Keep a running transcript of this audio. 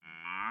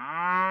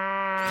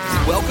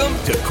Welcome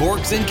to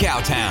Corks and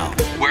Cowtown,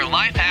 where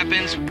life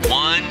happens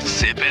one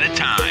sip at a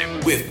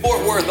time, with Fort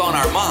Worth on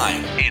our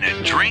mind and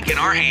a drink in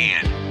our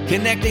hand.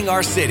 Connecting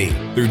our city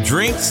through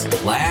drinks,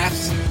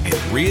 laughs, and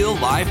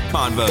real-life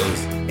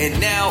convos. And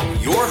now,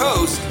 your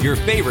host, your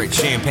favorite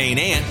champagne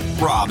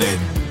aunt, Robin.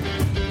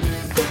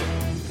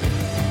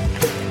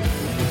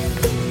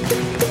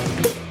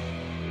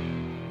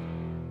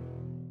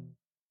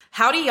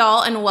 Howdy,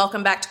 y'all, and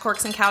welcome back to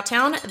Corks and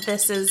Cowtown.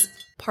 This is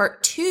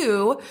part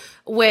 2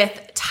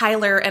 with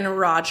Tyler and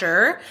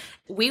Roger.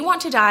 We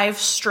want to dive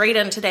straight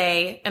in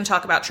today and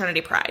talk about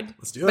Trinity Pride.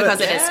 Let's do it.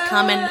 Because it is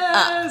coming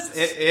up.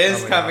 It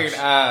is coming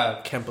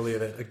up. Can't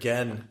believe it.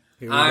 Again.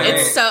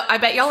 I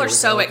bet y'all are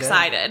so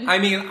excited. I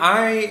mean,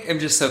 I am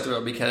just so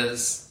thrilled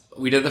because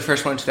we did the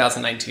first one in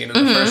 2019,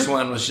 and the first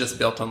one was just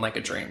built on like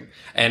a dream.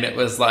 And it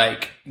was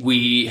like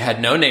we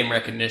had no name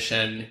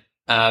recognition.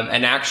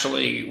 And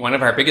actually, one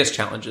of our biggest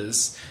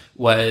challenges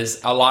was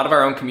a lot of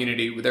our own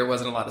community, there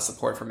wasn't a lot of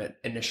support from it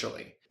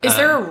initially. Is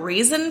there a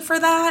reason for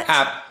that?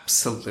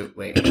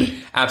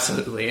 Absolutely.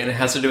 Absolutely. And it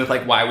has to do with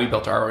like why we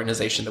built our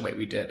organization the way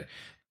we did.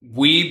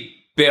 We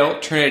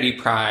built Trinity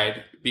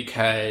Pride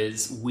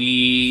because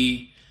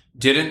we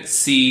didn't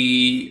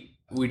see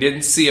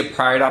a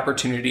pride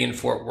opportunity in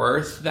Fort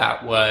Worth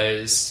that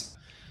was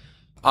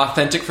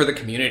authentic for the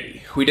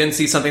community. We didn't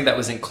see something that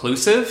was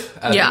inclusive,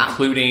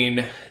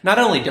 including not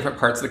only different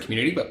parts of the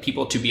community, but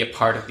people to be a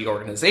part of the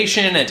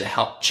organization and to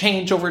help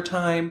change over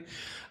time,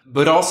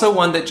 but also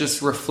one that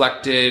just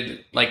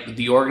reflected like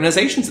the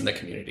organizations in the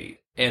community.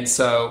 And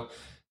so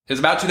it was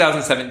about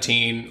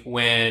 2017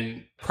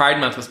 when Pride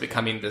Month was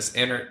becoming it's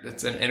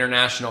an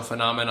international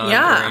phenomenon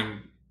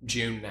during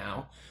June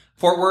now.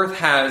 Fort Worth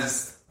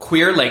has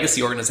queer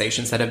legacy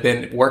organizations that have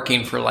been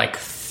working for like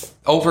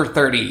over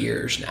 30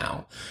 years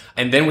now.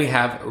 And then we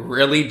have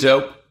really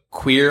dope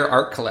queer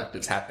art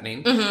collectives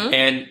happening.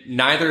 And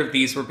neither of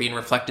these were being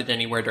reflected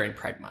anywhere during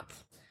Pride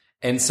Month.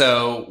 And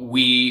so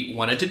we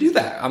wanted to do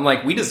that. I'm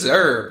like, we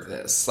deserve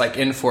this, like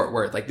in Fort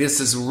Worth. Like, this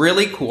is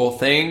really cool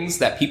things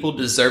that people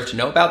deserve to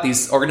know about.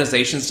 These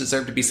organizations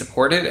deserve to be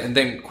supported. And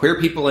then queer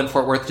people in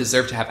Fort Worth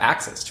deserve to have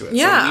access to it.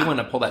 Yeah. So we want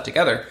to pull that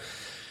together.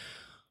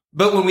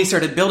 But when we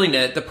started building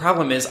it, the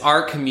problem is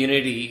our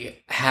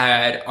community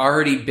had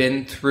already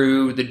been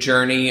through the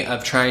journey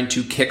of trying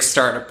to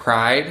kickstart a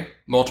pride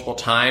multiple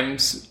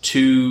times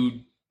to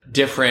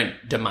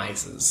different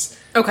demises.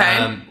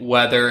 Okay.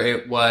 Whether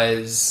it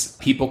was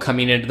people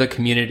coming into the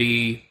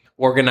community,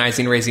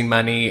 organizing, raising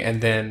money, and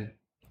then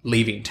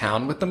leaving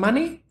town with the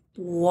money.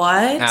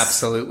 What?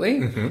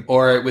 Absolutely.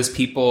 Or it was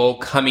people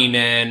coming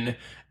in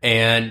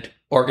and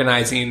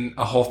organizing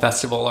a whole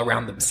festival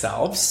around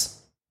themselves,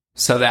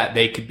 so that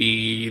they could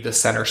be the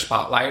center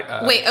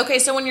spotlight. Wait, okay,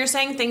 so when you're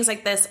saying things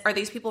like this, are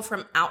these people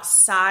from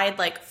outside,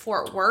 like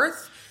Fort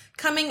Worth,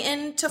 coming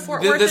into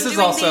Fort Worth and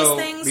doing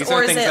these things? These or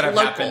are is things it that have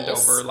locals? happened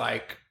over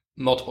like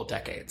multiple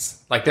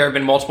decades. Like there have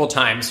been multiple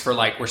times for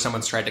like where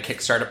someone's tried to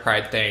kickstart a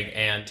pride thing,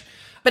 and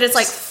But it's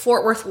like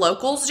Fort Worth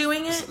locals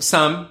doing it?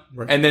 some,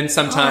 and then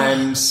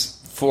sometimes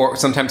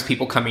sometimes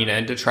people coming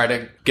in to try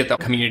to get the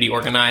community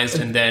organized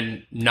and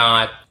then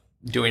not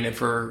doing it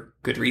for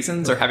good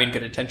reasons or having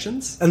good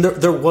intentions. And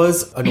there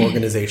was an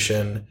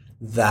organization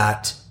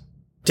that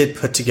did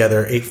put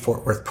together a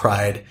Fort Worth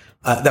Pride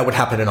that would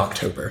happen in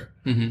October.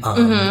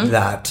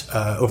 That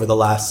over the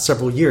last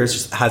several years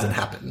just hasn't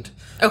happened.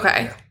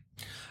 Okay. Yeah.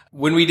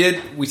 When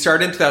we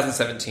started in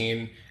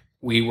 2017,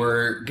 we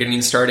were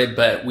getting started,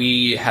 but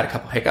we had a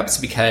couple hiccups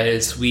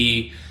because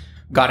we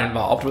got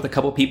involved with a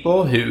couple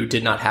people who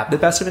did not have the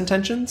best of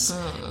intentions.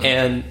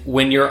 And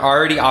when you're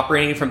already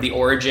operating from the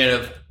origin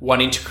of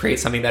wanting to create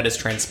something that is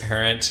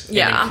transparent and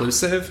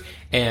inclusive,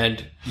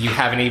 and you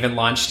haven't even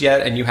launched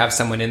yet, and you have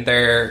someone in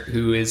there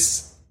who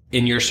is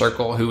in your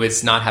circle who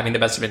is not having the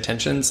best of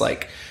intentions,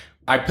 like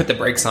I put the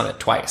brakes on it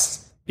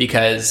twice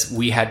because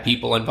we had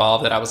people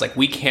involved that I was like,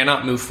 we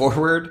cannot move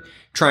forward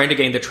trying to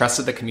gain the trust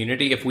of the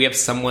community if we have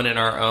someone in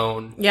our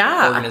own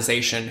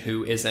organization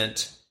who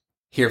isn't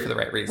here for the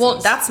right reasons. Well,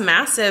 that's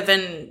massive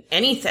in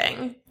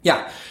anything.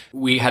 Yeah.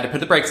 We had to put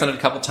the brakes on it a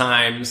couple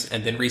times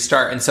and then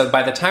restart. And so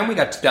by the time we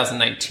got to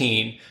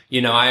 2019,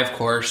 I, of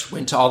course,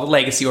 went to all the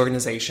legacy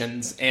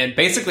organizations. And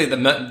basically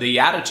the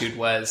attitude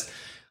was,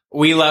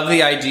 we love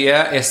the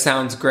idea. It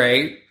sounds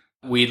great.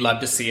 We'd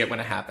love to see it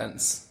when it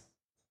happens.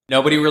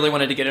 Nobody really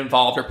wanted to get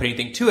involved or put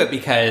anything to it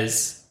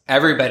because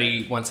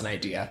everybody wants an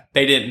idea.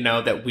 They didn't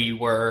know that we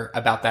were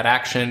about that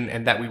action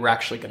and that we were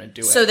actually going to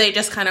do it. So they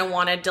just kind of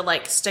wanted to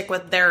like stick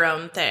with their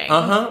own thing.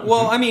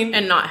 Well, I mean,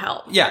 and not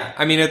help. Yeah,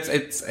 I mean,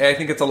 it's. I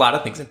think it's a lot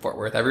of things in Fort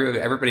Worth.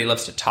 Everybody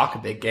loves to talk a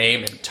big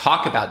game and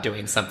talk about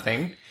doing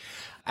something,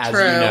 as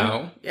True. you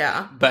know.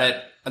 Yeah.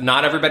 But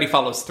not everybody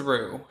follows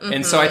through.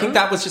 And so I think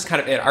that was just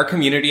kind of it. Our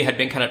community had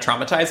been kind of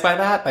traumatized by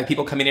that, by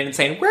people coming in and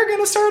saying, we're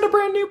going to start a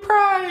brand new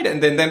pride.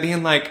 And then them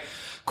being like,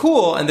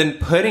 cool. And then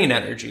putting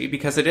energy,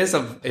 because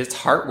it's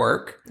hard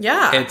work.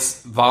 Yeah.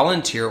 It's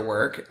volunteer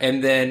work.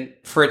 And then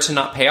for it to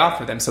not pay off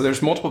for them. So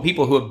there's multiple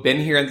people who have been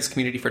here in this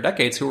community for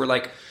decades who were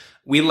like,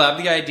 we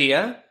love the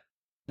idea.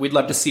 We'd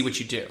love to see what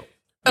you do.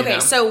 Okay,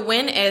 so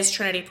when is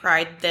Trinity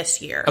Pride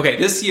this year? Okay,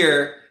 this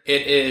year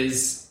it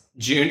is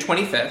June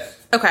 25th.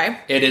 Okay.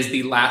 It is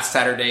the last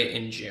Saturday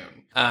in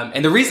June.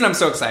 And the reason I'm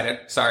so excited,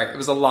 sorry, that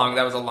was a long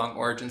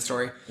origin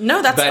story.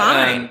 No, that's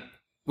fine.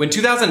 When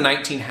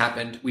 2019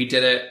 happened, we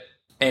did it.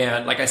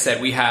 And like I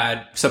said, we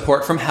had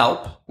support from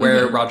HELP,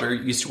 where Roger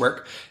used to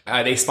work.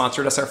 They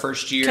sponsored us our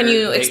first year. Can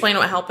you explain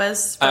what HELP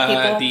is for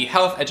people? The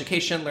Health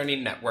Education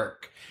Learning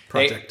Network.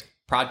 Project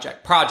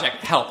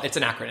HELP. It's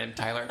an acronym,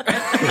 Tyler.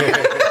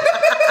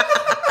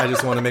 I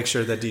just want to make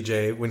sure that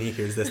DJ, when he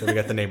hears this, that we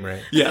got the name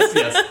right.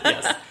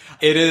 Yes.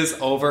 It is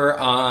over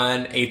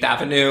on 8th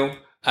Avenue,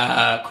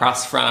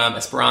 across from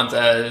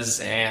Esperanza's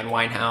and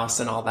Winehouse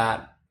and all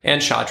that. And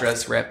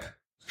Chadra's RIP.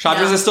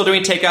 Chadra's is still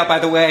doing takeout, by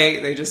the way.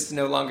 They just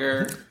no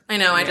longer... I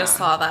know, I just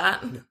saw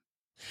that.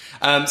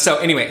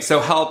 So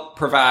HELP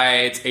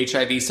provides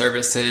HIV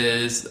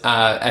services,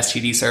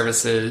 STD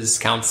services,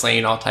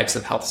 counseling, all types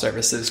of health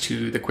services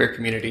to the queer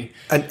community.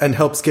 And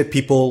helps get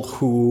people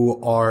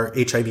who are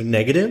HIV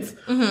negative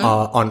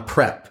on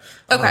PrEP,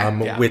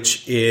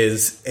 which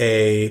is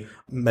a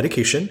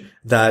medication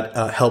that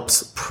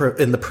helps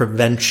in the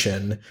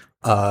prevention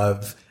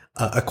of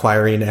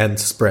acquiring and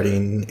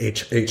spreading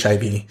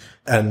HIV.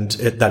 And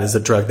that is a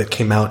drug that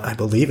came out, I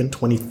believe, in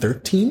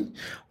 2013.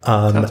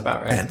 Sounds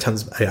about right.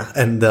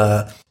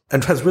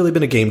 And has really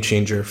been a game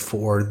changer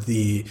for I'm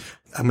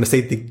going to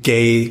say the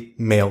gay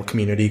male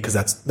community, because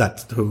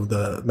that's who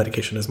the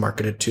medication is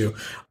marketed to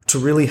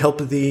really help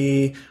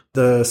the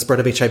spread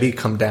of HIV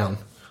come down,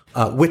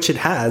 which it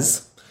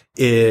has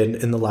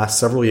in the last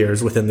several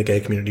years within the gay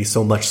community,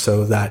 so much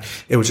so that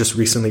it was just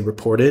recently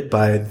reported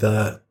by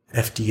the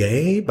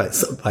FDA, by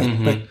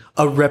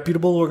a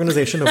reputable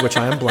organization of which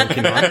I am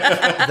blanking on,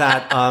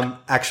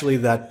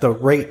 that the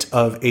rate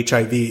of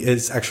HIV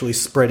is actually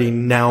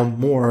spreading now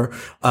more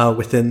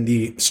within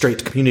the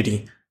straight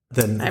community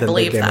than the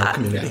gay male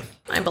community. Yeah.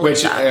 I believe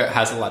Which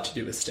has a lot to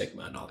do with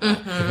stigma and all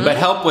that. But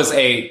HELP was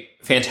a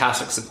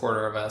fantastic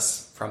supporter of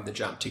us from the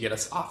jump to get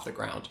us off the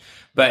ground.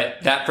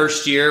 But that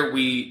first year,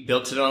 we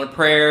built it on a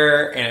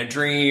prayer and a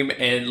dream,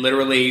 and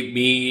literally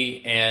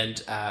me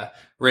and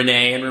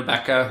Renee and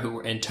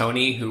Rebecca and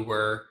Tony, who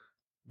were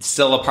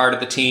still a part of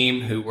the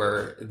team, who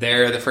were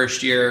there the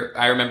first year.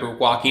 I remember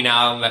walking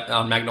out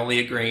on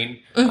Magnolia Green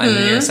on the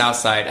near south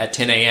side at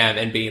 10 a.m.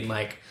 and being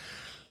like,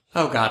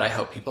 oh God, I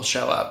hope people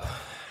show up.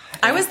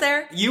 I was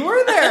there. You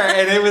were there.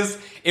 And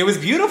it was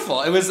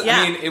beautiful. It was,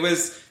 I mean, it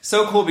was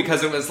so cool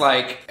because it was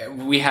like,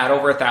 we had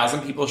over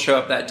 1,000 people show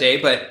up that day,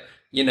 but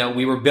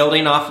we were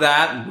building off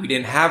that and we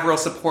didn't have real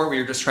support. We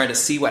were just trying to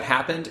see what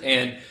happened.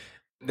 And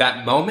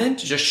that moment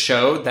just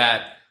showed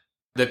that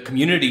the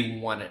community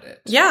wanted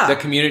it. Yeah. The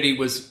community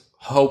was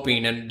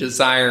hoping and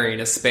desiring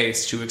a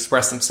space to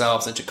express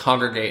themselves and to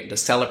congregate and to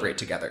celebrate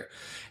together.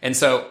 And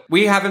so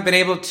we haven't been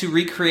able to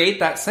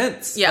recreate that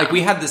since. Yeah. Like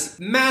we had this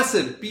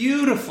massive,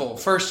 beautiful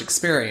first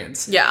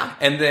experience. Yeah.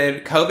 And then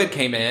COVID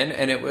came in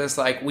and it was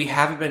like, we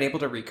haven't been able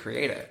to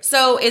recreate it.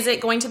 So is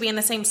it going to be in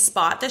the same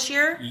spot this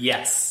year?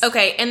 Yes.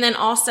 Okay. And then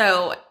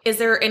also, is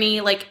there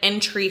any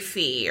entry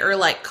fee or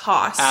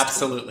cost?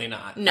 Absolutely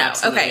not. No.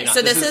 Absolutely okay. not.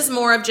 So this is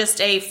more of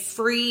just a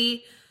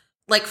free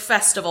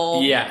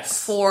festival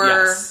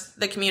for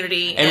the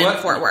community in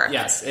Fort Worth.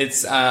 Yes.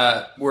 It's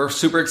we're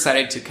super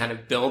excited to kind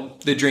of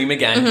build the dream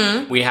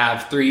again. We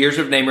have 3 years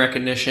of name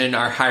recognition.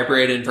 Our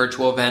hybrid and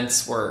virtual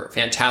events were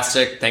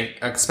fantastic.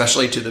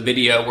 Especially to the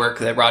video work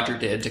that Roger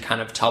did to kind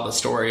of tell the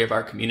story of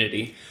our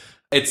community.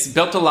 It's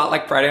built a lot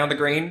like Friday on the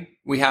Green.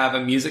 We have a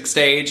music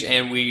stage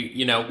and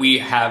we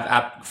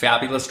have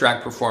fabulous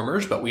drag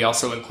performers, but we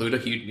also include a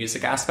huge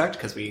music aspect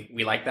because we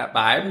like that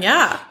vibe.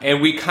 Yeah.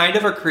 And we kind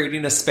of are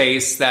creating a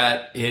space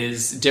that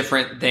is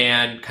different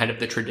than kind of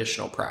the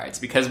traditional prides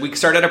because we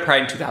started a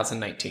pride in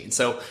 2019.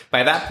 So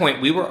by that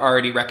point, we were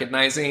already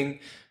recognizing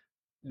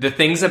the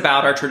things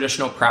about our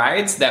traditional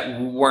prides that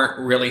weren't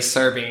really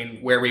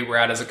serving where we were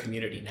at as a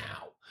community now.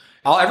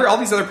 All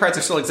these other prides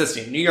are still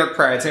existing. New York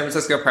Pride, San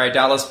Francisco Pride,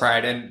 Dallas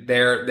Pride, and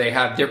they're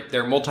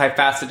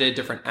multifaceted,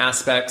 different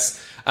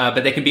aspects,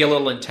 but they can be a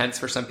little intense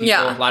for some people.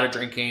 Yeah. A lot of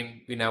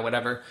drinking,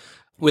 whatever.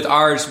 With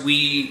ours,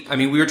 we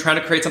were trying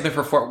to create something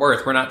for Fort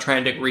Worth. We're not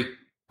trying to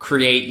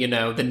recreate,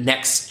 the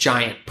next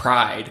giant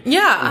pride.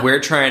 Yeah. We're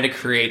trying to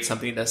create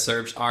something that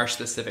serves our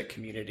specific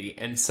community.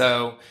 And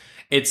so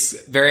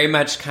it's very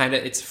much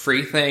it's a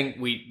free thing.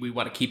 We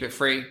want to keep it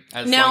free.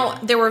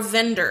 There were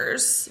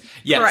vendors.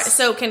 Yes. Right.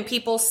 So can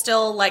people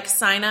still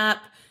sign up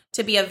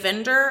to be a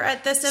vendor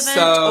at this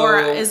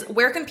event?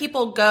 Where can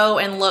people go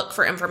and look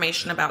for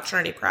information about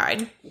Trinity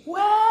Pride?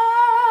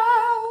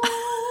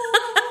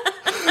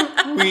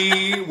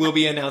 We will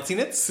be announcing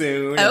it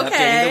soon. Okay,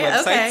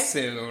 Updating the website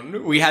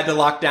soon. We had to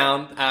lock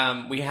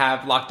down. We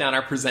have locked down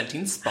our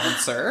presenting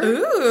sponsor.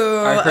 Ooh,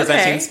 our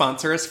presenting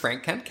sponsor is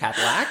Frank Kemp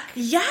Cadillac.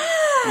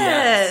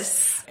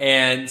 Yes.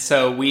 And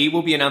so we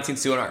will be announcing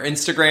soon. Our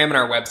Instagram and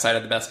our website are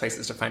the best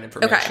places to find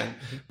information.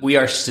 Okay. We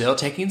are still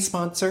taking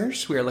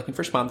sponsors. We are looking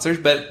for sponsors,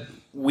 but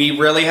we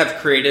really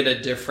have created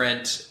a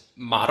different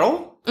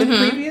model than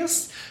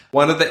previous.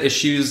 One of the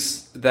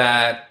issues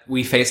that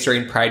we face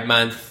during Pride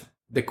Month,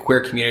 the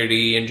queer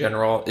community in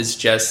general, is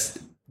just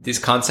these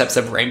concepts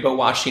of rainbow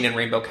washing and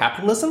rainbow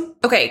capitalism.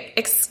 Okay,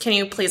 can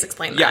you please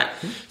explain that?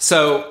 Yeah.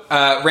 So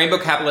rainbow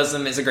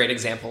capitalism is a great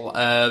example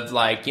of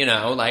like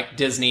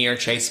Disney or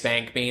Chase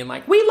Bank being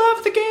like, we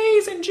love the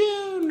gays in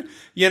June,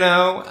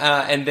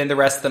 and then the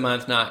rest of the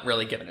month not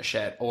really giving a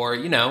shit. Or,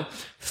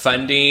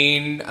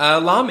 funding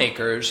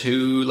lawmakers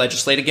who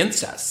legislate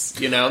against us,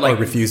 or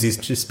refuses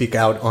to speak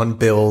out on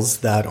bills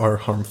that are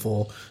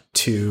harmful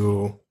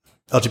to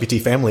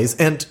LGBT families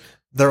and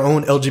their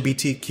own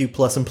LGBTQ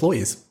plus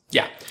employees.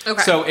 Yeah.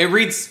 Okay. So it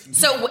reads.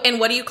 So, and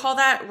what do you call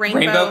that?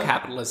 Rainbow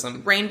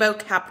capitalism. Rainbow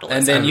capitalism.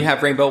 And then you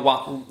have rainbow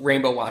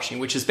washing,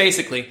 which is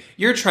basically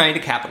you're trying to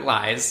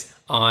capitalize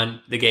on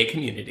the gay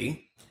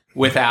community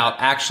without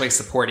actually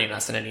supporting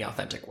us in any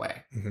authentic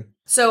way. Mm-hmm.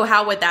 So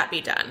how would that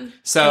be done?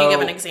 So, can you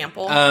give an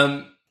example?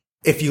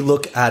 If you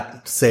look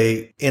at,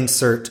 say,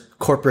 insert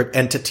corporate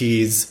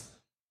entities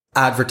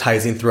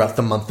advertising throughout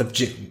the month of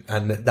June,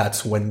 and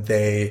that's when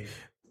they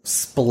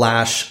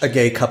splash a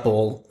gay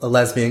couple, a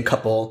lesbian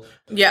couple,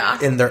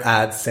 in their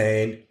ads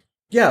saying,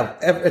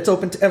 it's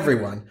open to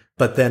everyone.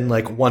 But then,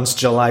 once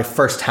July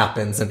 1st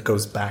happens, it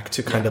goes back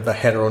to kind of a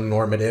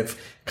heteronormative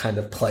kind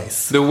of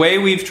place. The way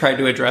we've tried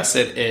to address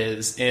it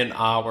is in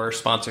our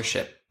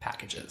sponsorship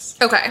packages.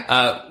 Okay.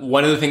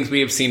 One of the things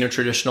we have seen in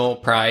traditional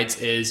prides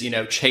is,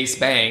 Chase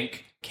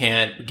Bank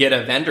can get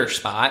a vendor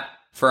spot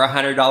for a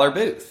 $100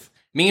 booth.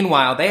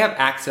 Meanwhile, they have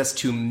access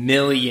to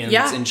millions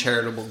in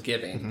charitable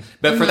giving. Mm-hmm.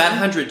 But for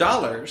that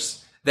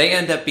 $100, they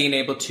end up being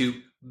able to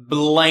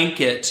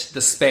blanket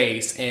the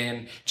space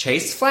in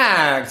Chase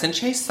flags and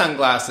Chase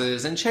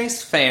sunglasses and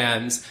Chase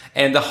fans.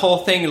 And the whole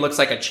thing looks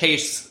like a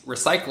Chase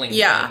recycling.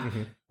 Yeah.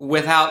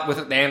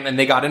 Mm-hmm. And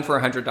they got in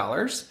for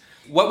 $100.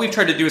 What we've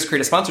tried to do is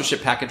create a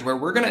sponsorship package where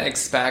we're going to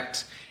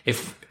expect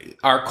if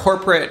our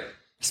corporate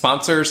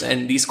sponsors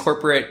and these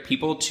corporate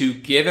people to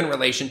give in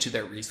relation to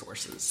their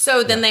resources.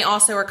 So then they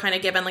also are kind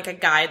of given a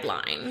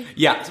guideline.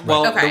 Yeah.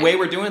 Well, the way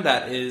we're doing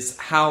that is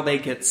how they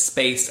get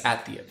space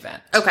at the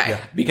event. Okay.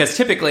 Yeah. Because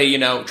typically,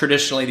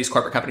 traditionally these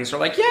corporate companies are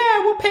like,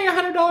 we'll pay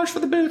 $100 for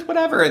the booth,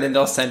 whatever. And then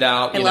they'll send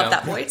out, I love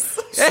that voice.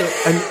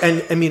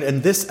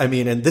 And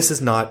this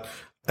is not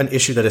an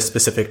issue that is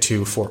specific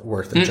to Fort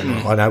Worth in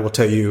general. And I will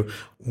tell you,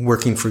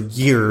 working for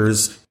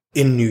years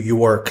in New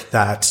York,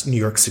 that New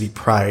York City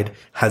Pride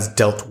has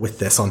dealt with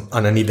this on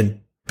an even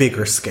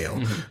bigger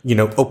scale,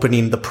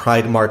 opening the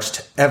Pride March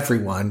to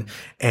everyone.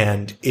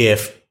 And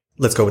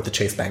let's go with the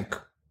Chase Bank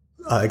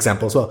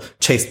example as well.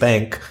 Chase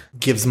Bank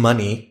gives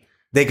money.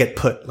 They get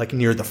put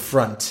near the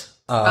front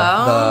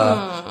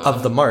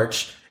of the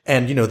march.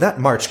 And, that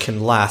march can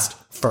last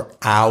for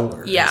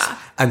hours. Yeah.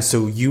 And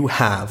so you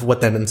have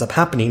what then ends up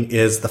happening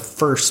is the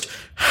first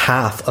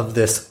half of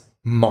this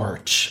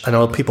march. I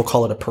know people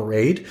call it a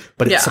parade,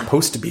 but it's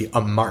supposed to be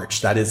a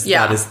march. That is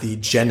the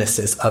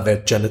genesis of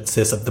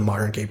the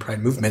modern gay pride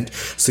movement.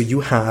 So you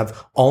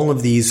have all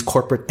of these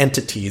corporate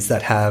entities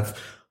that have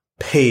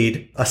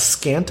paid a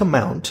scant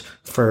amount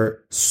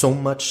for so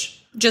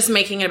much just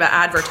making it about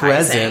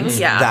advertising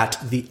that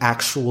the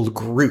actual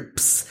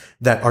groups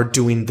that are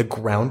doing the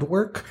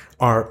groundwork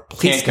are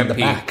placed in the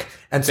back.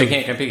 And so they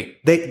can't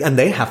compete.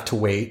 They have to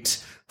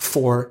wait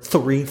for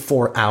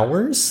 3-4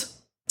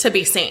 hours to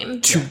be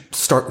seen, to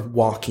start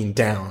walking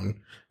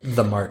down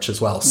the march as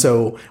well.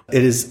 So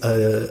it is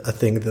a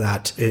thing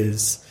that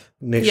is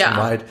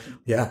nationwide.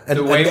 Yeah. And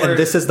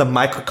this is the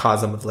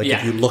microcosm of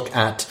if you look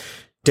at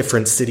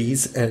different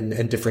cities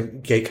and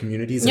different gay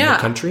communities in the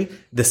country,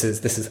 this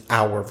is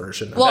our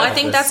version of Well, I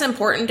think that's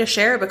important to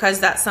share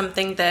because that's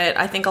something that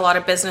I think a lot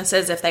of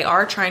businesses, if they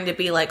are trying to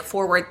be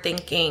forward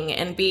thinking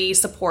and be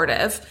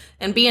supportive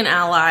and be an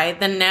ally,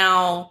 then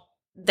now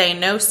they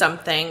know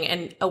something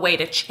and a way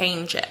to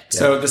change it.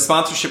 So the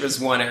sponsorship is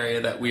one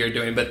area that we are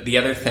doing, but the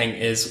other thing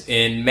is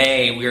in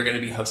May, we are going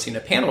to be hosting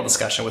a panel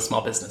discussion with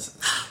small businesses.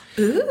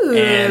 Ooh.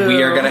 And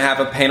we are going to have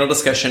a panel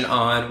discussion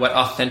on what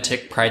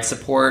authentic pride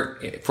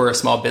support for a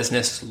small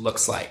business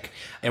looks like.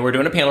 And we're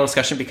doing a panel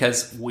discussion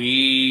because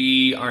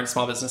we aren't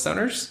small business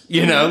owners.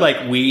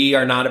 We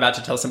are not about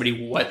to tell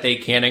somebody what they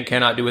can and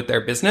cannot do with their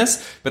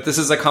business. But this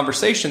is a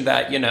conversation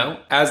that,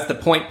 as the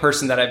point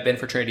person that I've been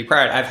for Trinity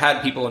Pride, I've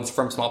had people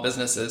from small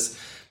businesses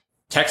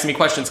text me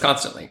questions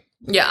constantly.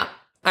 Yeah.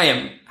 I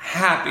am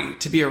happy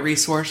to be a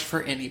resource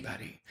for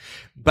anybody.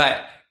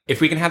 But if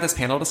we can have this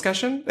panel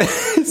discussion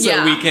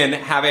so we can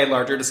have a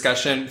larger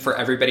discussion for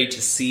everybody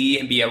to see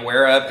and be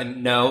aware of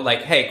and know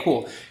hey,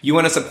 cool, you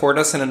want to support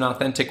us in an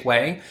authentic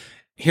way?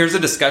 Here's a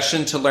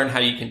discussion to learn how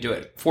you can do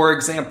it. For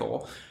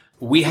example,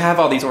 we have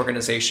all these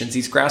organizations,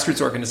 these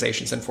grassroots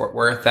organizations in Fort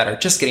Worth that are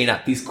just getting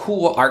up, these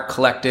cool art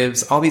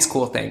collectives, all these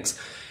cool things.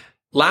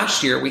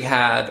 Last year, we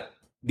had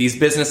these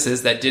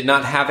businesses that did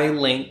not have a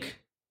link,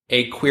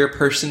 a queer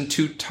person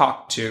to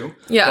talk to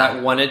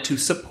that wanted to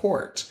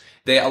support.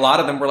 A lot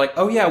of them were like,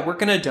 oh yeah, we're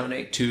going to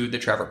donate to the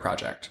Trevor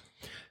Project.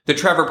 The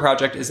Trevor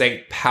Project is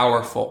a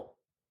powerful,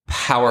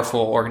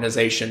 powerful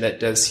organization that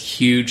does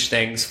huge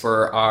things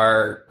for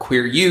our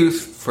queer youth,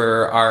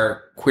 for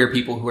our queer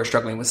people who are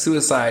struggling with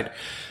suicide,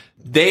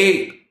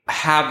 they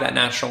have that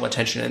national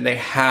attention and they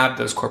have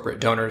those corporate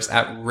donors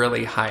at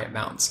really high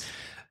amounts.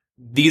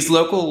 These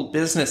local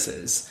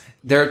businesses,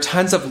 there are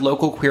tons of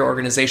local queer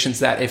organizations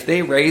that if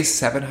they raise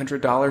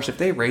 $700, if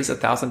they raise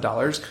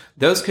 $1,000,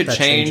 those could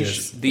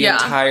change the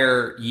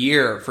entire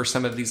year for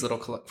some of these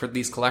for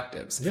these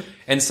collectives. Yep.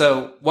 And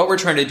so what we're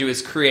trying to do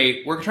is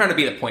we're trying to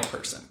be the point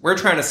person. We're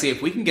trying to see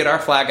if we can get our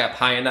flag up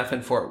high enough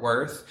in Fort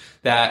Worth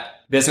that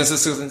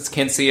businesses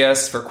can see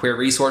us for queer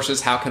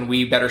resources. How can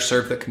we better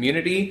serve the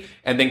community?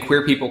 And then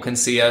queer people can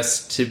see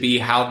us to be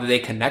how they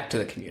connect to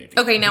the community.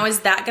 Okay, now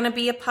is that going to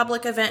be a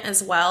public event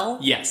as well?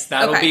 Yes,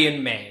 that'll be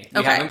in May.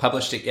 We haven't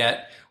published it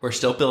yet. We're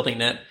still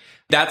building it.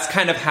 That's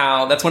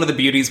that's one of the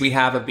beauties we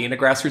have of being a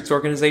grassroots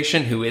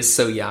organization who is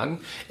so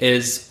young,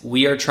 is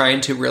we are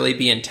trying to really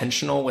be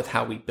intentional with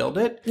how we build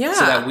it. Yeah.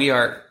 So that we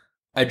are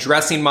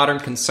addressing modern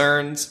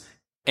concerns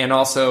and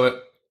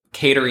also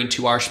catering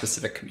to our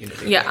specific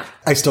community. Yeah.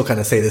 I still kind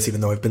of say this,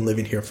 even though I've been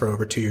living here for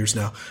over 2 years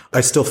now.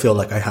 I still feel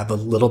like I have a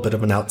little bit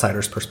of an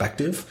outsider's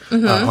perspective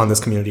on this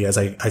community as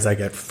I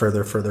get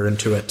further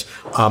into it.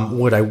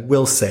 What I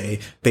will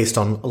say, based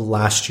on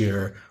last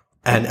year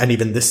and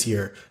even this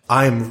year,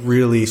 I'm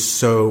really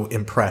so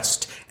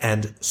impressed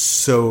and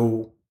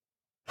so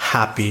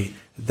happy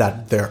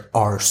that there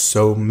are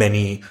so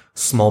many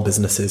small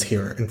businesses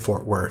here in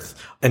Fort Worth,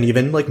 and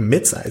even like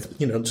mid-size,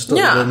 just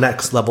the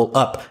next level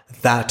up,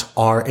 that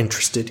are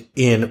interested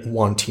in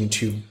wanting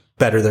to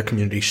better their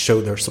community,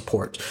 show their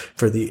support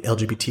for the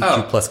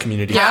LGBTQ plus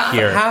community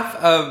here. Half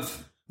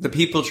of the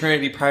people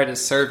Trinity Pride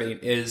is serving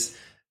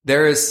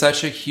there is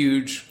such a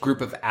huge group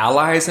of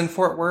allies in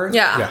Fort Worth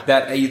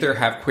that either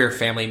have queer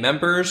family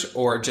members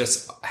or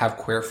just have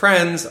queer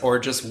friends or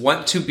just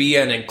want to be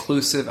an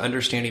inclusive,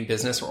 understanding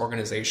business or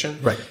organization.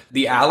 Right.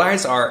 The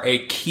allies are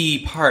a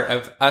key part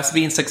of us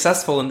being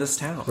successful in this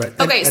town. Right.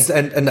 Okay.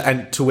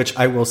 And to which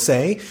I will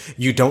say,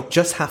 you don't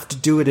just have to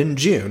do it in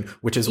June,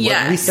 which is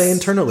what we say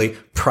internally.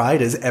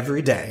 Pride is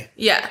every day.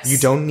 Yes. You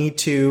don't need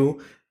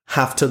to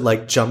have to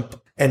like jump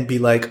and be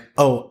like,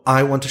 oh,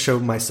 I want to show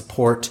my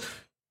support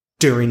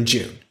during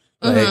June.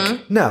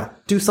 No,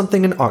 do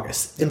something in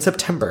August, in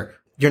September.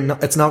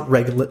 It's not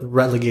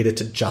relegated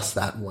to just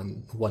that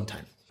one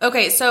time.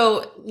 Okay,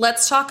 so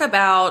let's talk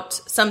about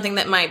something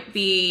that might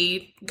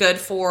be good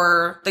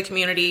for the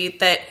community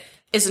that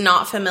is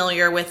not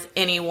familiar with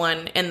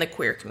anyone in the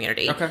queer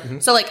community. Okay. Mm-hmm.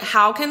 So like,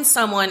 how can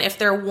someone, if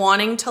they're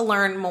wanting to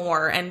learn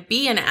more and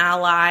be an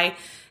ally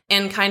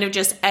and kind of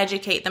just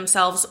educate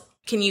themselves,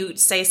 can you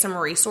say some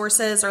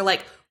resources or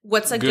like,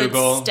 what's a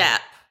Google. good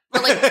step?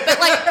 But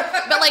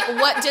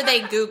what did they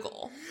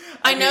Google?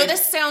 I know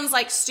this sounds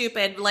like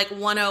stupid, like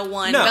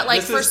 101, but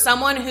like for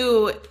someone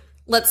who,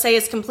 let's say,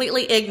 is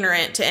completely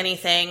ignorant to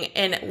anything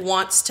and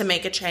wants to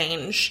make a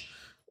change,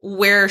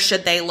 where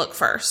should they look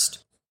first?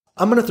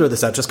 I'm going to throw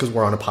this out just because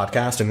we're on a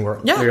podcast and we're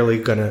clearly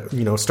going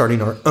to,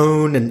 starting our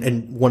own.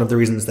 And one of the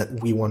reasons that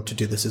we want to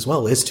do this as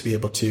well is to be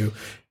able to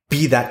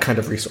be that kind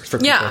of resource for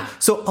people. Yeah.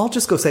 So I'll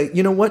just go say,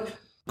 you know what?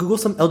 Google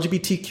some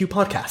LGBTQ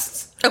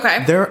podcasts.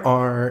 Okay. There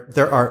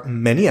are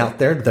many out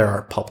there. There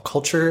are pop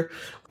culture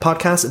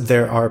podcasts.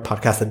 There are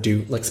podcasts that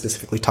do like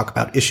specifically talk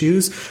about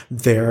issues.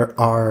 There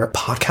are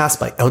podcasts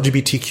by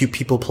LGBTQ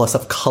people plus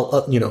of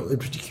color,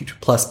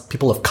 LGBTQ plus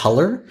people of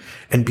color,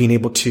 and being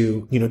able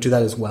to, do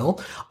that as well.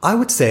 I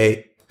would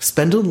say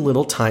spend a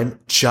little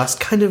time just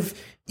kind of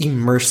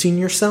immersing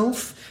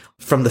yourself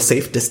from the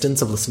safe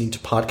distance of listening to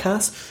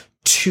podcasts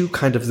to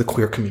kind of the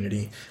queer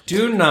community.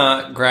 Do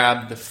not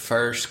grab the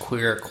first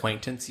queer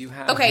acquaintance you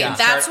have. Okay,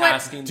 that's what.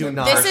 Asking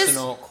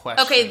personal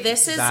questions. Okay,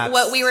 this is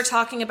what we were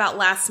talking about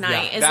last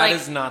night. That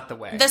is not the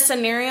way. The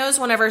scenarios,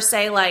 whenever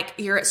say like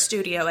you're at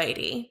Studio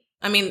 80.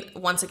 I mean,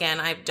 once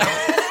again, I don't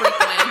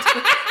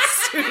frequent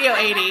Studio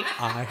 80.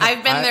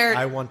 I've been there.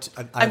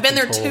 I've been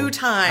there 2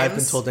 times. I've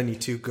been told I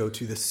need to go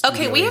to the Studio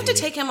Okay, we have to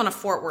take him on a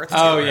Fort Worth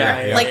tour.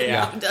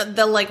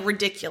 The like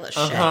ridiculous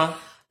shit.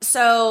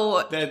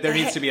 So there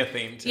needs to be a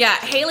theme to it. Yeah,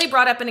 Haley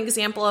brought up an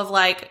example of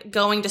like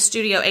going to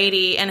Studio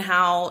 80 and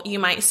how you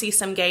might see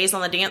some gays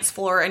on the dance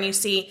floor and you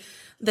see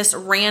this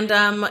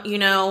random,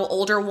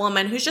 older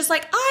woman who's just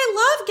like,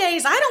 I love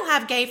gays. I don't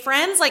have gay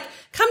friends. Like,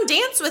 come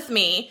dance with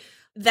me.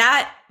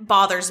 That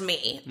bothers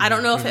me. I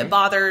don't know if it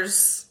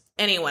bothers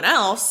anyone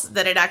else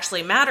that it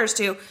actually matters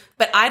to,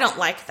 but I don't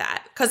like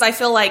that because I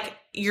feel like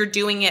you're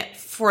doing it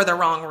for the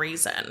wrong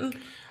reason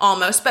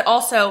almost. But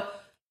also,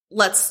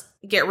 let's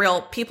get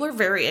real. People are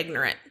very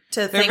ignorant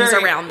to things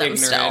around them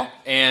still.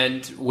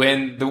 And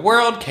when the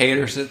world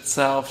caters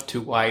itself to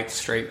white,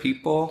 straight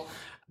people,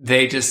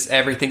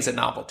 everything's a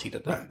novelty to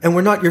them. And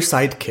we're not your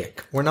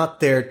sidekick. We're not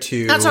there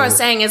to... That's what I was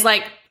saying is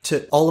like...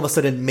 To all of a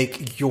sudden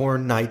make your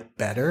night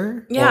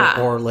better. Yeah.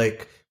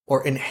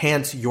 Or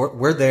enhance your...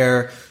 We're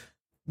there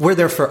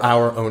for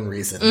our own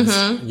reasons,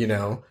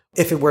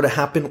 If it were to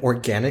happen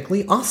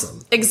organically,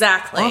 awesome.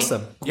 Exactly.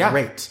 Awesome. Yeah.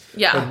 Great.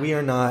 Yeah. But we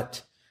are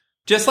not...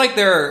 Just like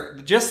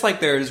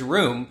there's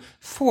room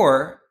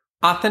for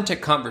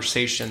authentic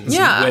conversations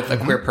Yeah. with a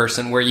queer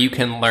person where you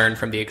can learn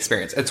from the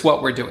experience. It's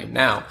what we're doing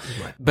now.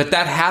 Right. But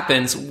that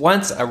happens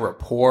once a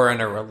rapport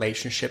and a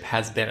relationship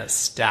has been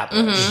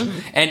established.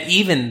 And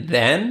even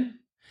then,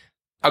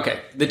 okay,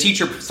 the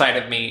teacher side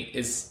of me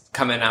is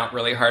coming out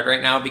really hard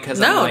right now because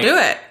I'm like, do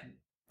it.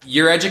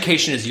 your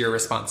education is your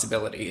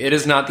responsibility. It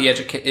is not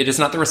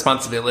the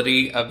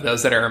responsibility of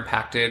those that are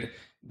impacted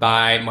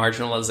by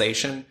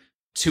marginalization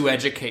to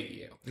educate you.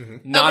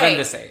 Not Okay. in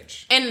this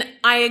age. And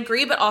I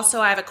agree, but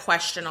also I have a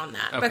question on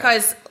that. Okay.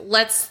 Because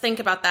let's think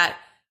about that.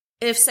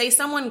 If, say,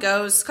 someone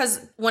goes, because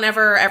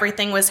whenever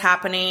everything was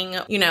happening,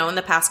 in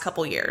the past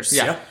couple years,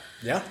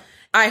 Yeah.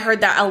 I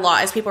heard that a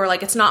lot as people were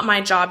like, it's not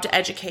my job to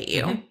educate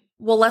you.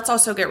 Well, let's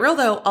also get real,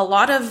 though. A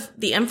lot of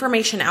the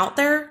information out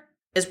there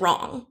is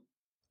wrong.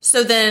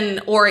 So then,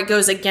 or it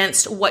goes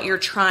against what you're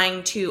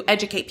trying to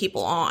educate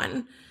people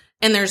on.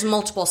 And there's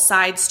multiple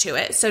sides to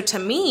it. So to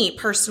me,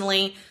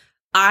 personally,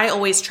 I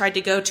always tried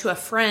to go to a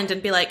friend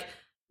and be like,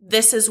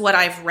 this is what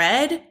I've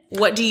read.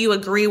 What do you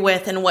agree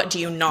with and what do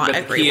you not But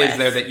the agree key with? is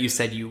there that you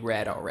said you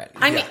read already.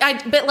 I mean,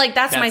 but like,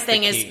 that's my That's the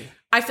thing is key.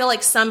 I feel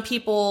like some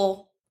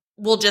people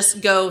will just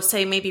go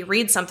say, maybe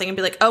read something and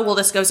be like, oh, well,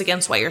 this goes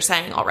against what you're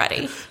saying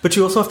already. But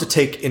you also have to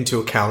take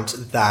into account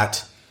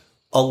that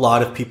a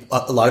lot of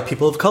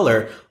people of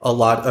color, a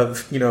lot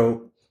of,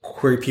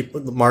 queer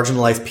people,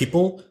 marginalized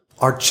people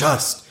are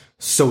just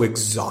so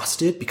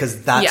exhausted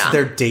because that's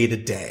their day to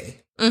day.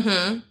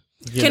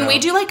 Can we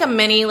do like a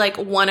mini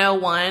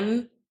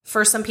 101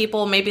 for some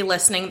people maybe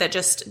listening that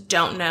just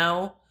don't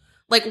know?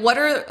 Like, what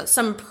are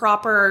some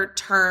proper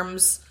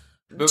terms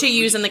to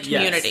use in the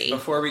community? Yes.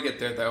 Before we get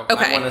there, though,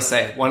 Okay. I want to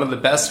say one of the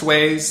best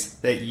ways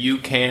that you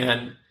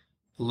can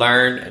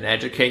learn and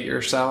educate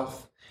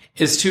yourself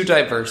is to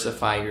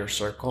diversify your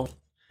circle.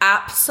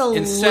 Absolutely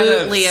Instead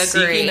of agree.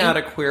 seeking out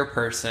a queer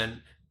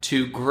person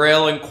to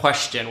grill and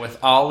question with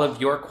all of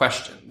your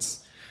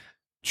questions,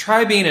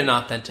 try being an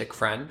authentic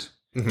friend.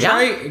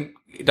 Try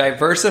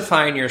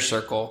diversifying your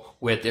circle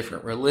with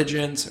different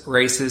religions,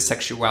 races,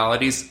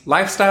 sexualities,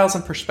 lifestyles,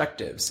 and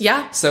perspectives.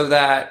 Yeah. So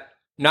that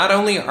not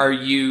only are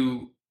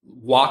you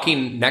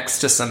walking next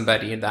to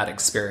somebody in that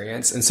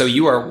experience, and so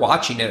you are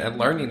watching it and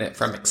learning it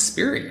from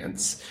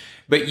experience,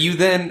 but you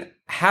then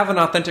have an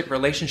authentic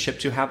relationship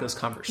to have those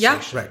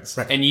conversations.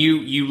 Right. And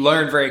you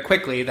learn very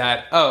quickly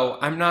that, oh,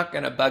 I'm not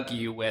going to bug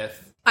you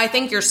with. I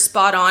think you're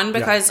spot on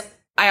because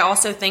I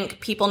also think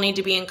people need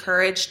to be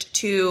encouraged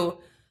to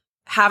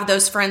have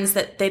those friends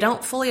that they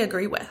don't fully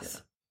agree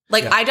with.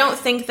 I don't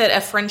think that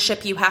a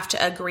friendship you have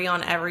to agree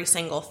on every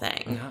single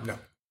thing. No.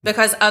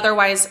 Because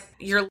otherwise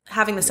you're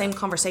having the same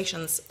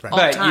conversations all the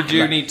But time. you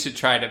do need to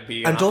try to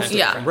be an authentic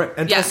friend. Right.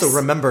 And Yes. also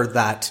remember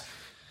that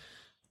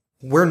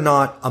we're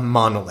not a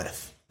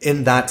monolith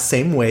in that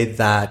same way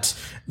that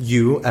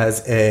you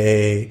as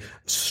a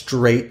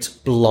straight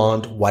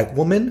blonde white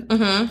woman,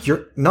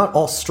 you're not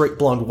all straight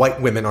blonde white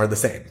women are the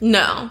same.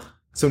 No.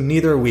 So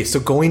neither are we. So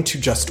going to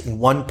just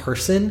one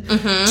person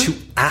to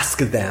ask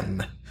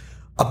them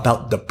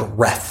about the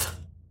breadth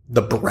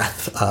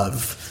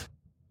of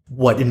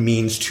what it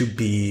means to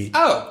be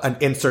an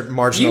insert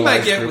marginalized You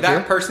might get group that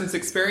here. person's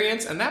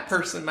experience, and that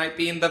person might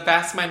be in the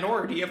vast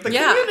minority of the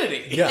Yeah.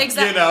 community. Yeah.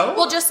 Exactly.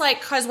 Well, just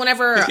because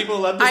whenever People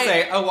love to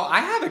say, oh, well,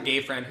 I have a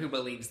gay friend who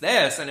believes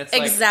this. And it's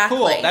Exactly.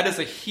 like, cool, that is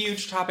a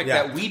huge topic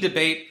Yeah. that we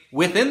debate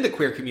within the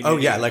queer community. Oh,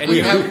 yeah, like and we-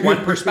 you have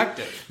one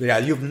perspective. Yeah,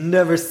 you've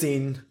never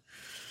seen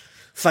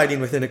fighting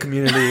within a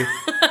community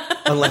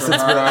unless it's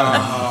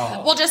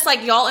well, just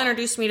like y'all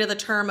introduced me to the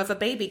term of a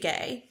baby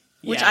gay,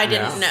 which Yeah. I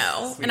didn't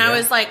know. And I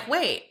was like,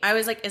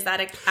 is that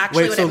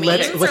actually Wait, what so it means?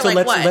 let's or let's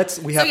like what? let's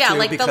we have so, yeah, to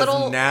like because the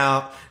little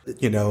now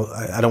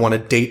I don't want to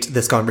date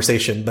this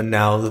conversation, but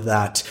now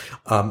that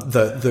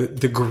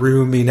the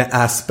grooming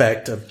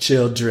aspect of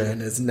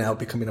children is now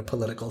becoming a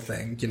political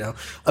thing,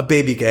 a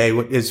baby gay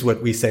is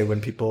what we say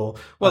when people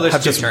there's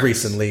have two just terms.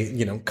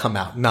 recently come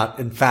out, not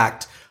in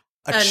fact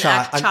an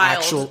child.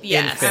 actual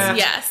Yes. infant.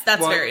 Yes,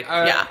 that's very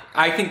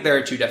I think there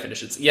are two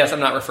definitions. Yes, I'm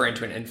not referring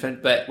to an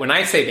infant, but when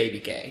I say baby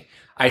gay,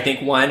 I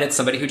think one, it's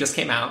somebody who just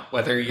came out,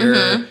 whether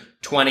you're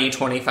 20,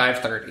 25,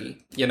 30,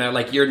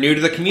 like you're new to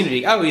the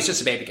community. Oh, he's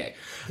just a baby gay.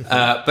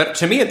 But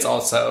to me, it's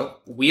also,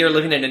 we are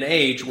living in an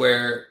age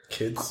where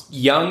Kids.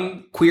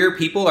 young queer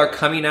people are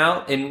coming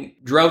out in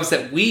droves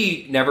that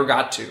we never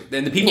got to.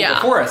 And the people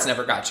before us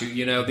never got to,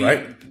 the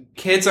Right.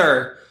 kids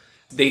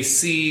they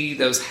see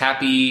those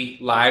happy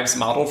lives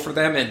modeled for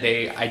them and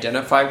they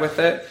identify with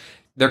it.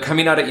 They're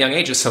coming out at young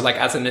ages. So like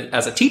as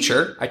a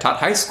teacher, I taught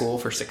high school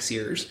for 6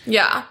 years.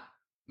 Yeah.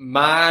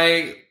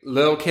 My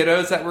little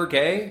kiddos that were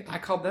gay, I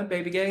called them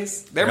baby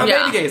gays. They're my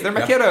Yeah. baby gays. They're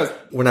my kiddos.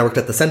 When I worked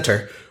at the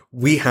center,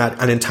 we had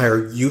an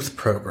entire youth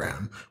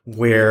program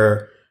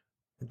where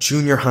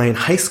junior high and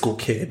high school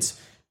kids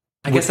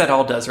I guess that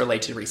all does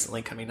relate to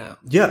recently coming out.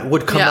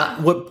 would come Yeah.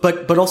 out,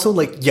 but also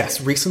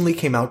recently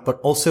came out, but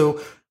also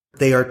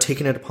they are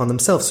taking it upon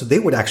themselves. So they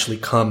would actually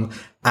come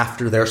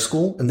after their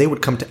school, and they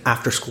would come to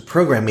after school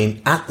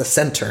programming at the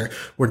center,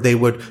 where they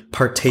would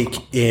partake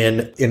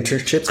in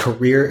internships,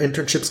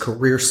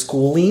 career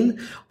schooling,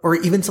 or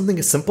even something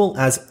as simple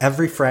as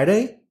every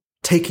Friday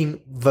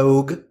taking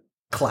Vogue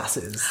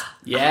classes.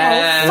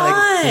 Yeah.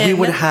 Fun.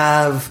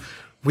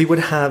 We would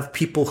have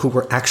people who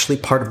were actually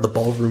part of the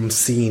ballroom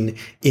scene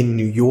in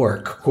New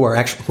York, who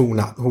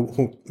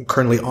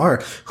currently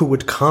are, who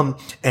would come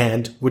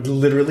and would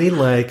literally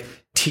like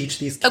teach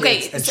these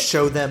kids and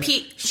show them.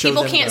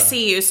 People can't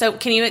see you, so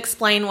can you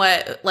explain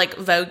what like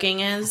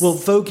voguing is? Well,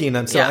 voguing,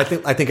 and so I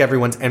think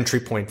everyone's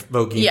entry point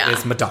voguing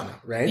is Madonna,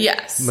 right?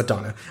 Yes,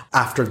 Madonna.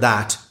 After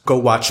that, go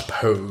watch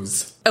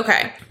Pose.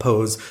 Okay,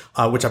 Pose,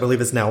 which I believe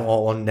is now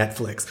all on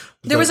Netflix.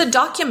 There was a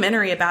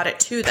documentary about it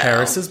too, though.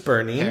 Paris is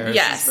Burning.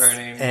 Yes.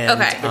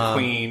 And,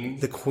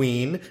 The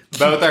Queen.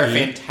 Both are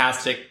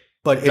fantastic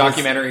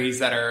documentaries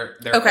that are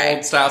Okay.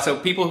 old style. So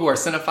people who are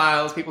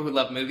cinephiles, people who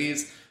love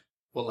movies,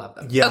 will love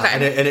them. Yeah, Okay.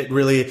 and it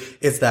really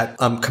is that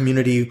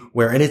community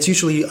where, and it's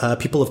usually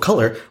people of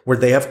color, where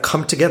they have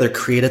come together,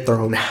 created their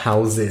own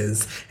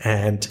houses,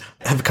 and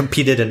have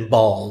competed in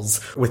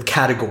balls with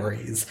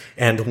categories.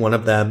 And one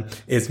of them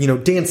is,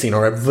 dancing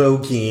or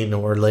voguing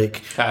or like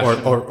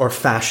Fashion. or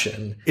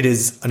fashion. It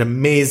is an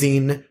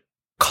amazing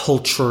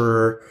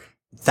culture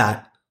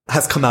that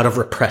has come out of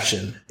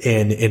repression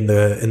in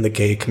the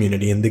gay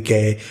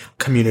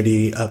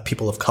community of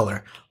people of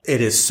color. It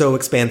is so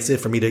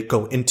expansive for me to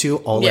go into.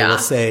 All I will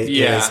say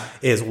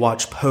is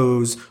watch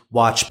Pose,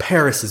 watch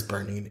Paris is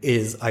Burning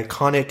is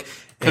iconic.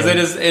 Because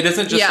it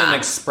isn't just an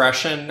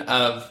expression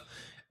of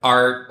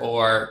art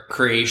or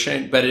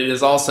creation, but it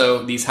is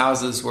also these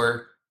houses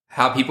were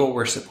how people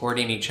were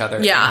supporting each other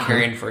and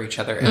caring for each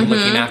other and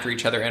looking after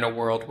each other in a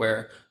world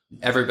where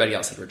everybody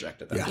else had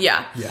rejected them.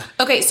 Yeah.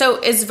 Okay,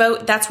 so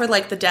that's where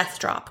like the death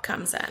drop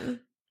comes in,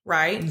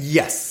 right?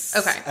 Yes.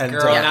 Okay. And,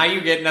 Girl, now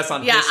you're getting us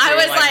on history. I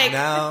was like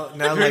now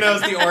who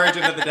knows the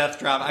origin of the death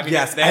drop? I mean,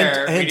 yes, it's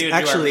there. We and need to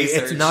actually, do our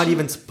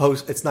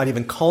research. it's not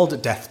even called a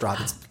death drop.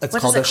 It's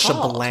called a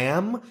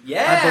shablam.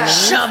 Yeah.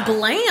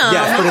 Shablam.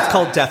 Yes, but it's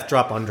called Death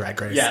Drop on Drag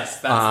Race.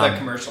 Yes, that's the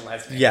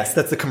commercialized name. Yes,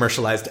 that's the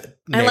commercialized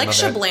name I like of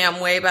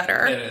Shablam way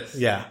better. It is.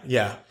 Yeah.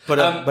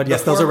 But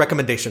yes, those are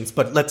recommendations.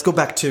 But let's go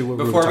back to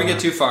before we get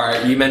too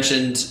far. You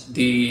mentioned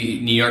the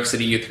New York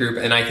City Youth Group,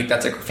 and I think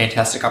that's a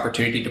fantastic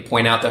opportunity to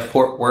point out that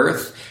Fort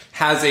Worth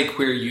has a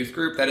queer youth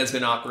group that has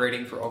been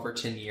operating for over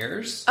 10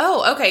 years.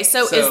 Oh, okay.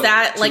 So is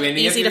that like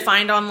easy to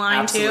find online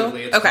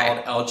absolutely. too? It's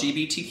called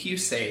LGBTQ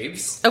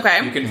Saves.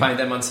 Okay. You can find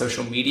them on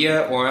social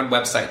media or on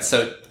websites.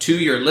 So to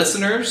your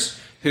listeners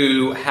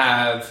who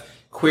have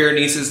queer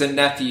nieces and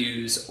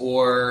nephews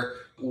or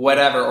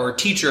whatever, or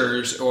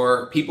teachers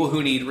or people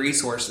who need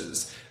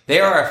resources, they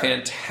are a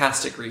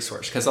fantastic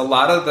resource because a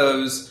lot of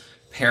those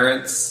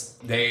parents,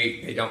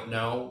 they don't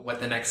know what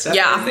the next step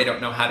is. They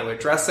don't know how to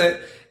address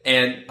it.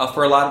 And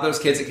for a lot of those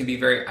kids, it can be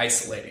very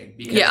isolating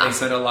because they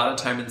spend a lot of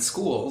time in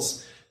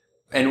schools,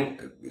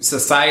 and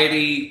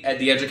society,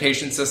 the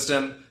education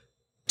system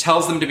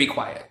tells them to be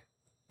quiet,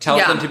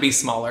 tells them to be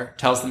smaller,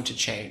 tells them to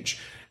change.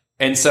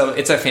 And so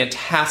it's a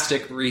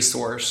fantastic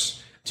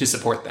resource to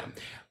support them.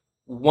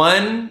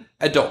 One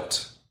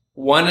adult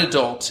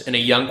in a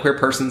young queer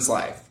person's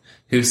life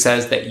who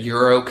says that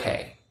you're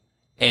okay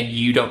and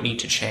you don't need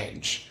to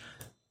change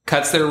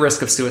cuts their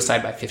risk of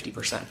suicide by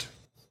 50%.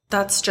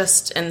 That's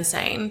just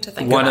insane to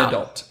think about. One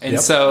adult. And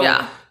so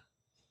at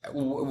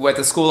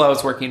the school I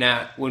was working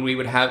at, when we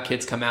would have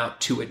kids come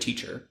out to a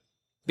teacher.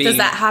 Does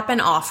that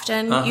happen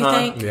often, you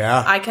think?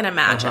 Yeah. I can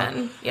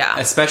imagine. Yeah.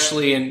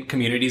 Especially in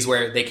communities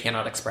where they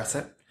cannot express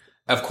it.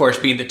 Of course,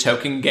 being the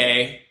token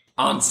gay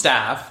on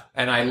staff,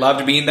 and I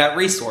loved being that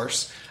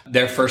resource,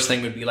 their first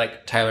thing would be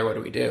like, Tyler, what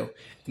do we do?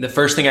 And the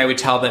first thing I would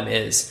tell them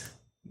is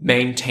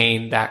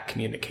maintain that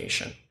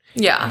communication.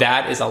 Yeah.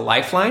 That is a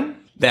lifeline.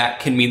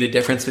 That can mean the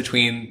difference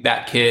between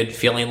that kid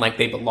feeling like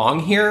they belong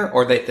here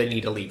or that they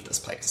need to leave this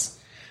place.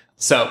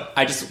 So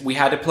we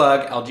had to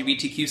plug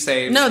LGBTQ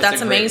Saves. No,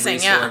 that's amazing.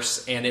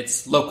 Resource, and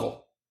it's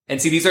local.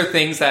 And see, these are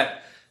things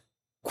that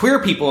queer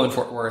people in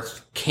Fort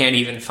Worth can't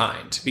even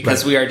find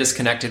because we are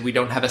disconnected. We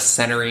don't have a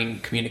centering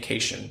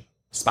communication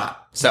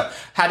spot. So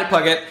had to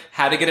plug it,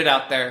 had to get it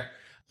out there.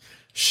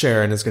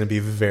 Sharon is going to be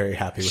very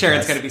happy with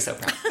Sharon's us. going to be so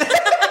proud.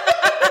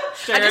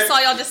 I just saw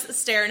y'all just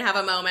stare and have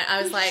a moment.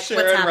 I was like,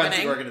 Sharon what's happening?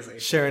 runs the organization.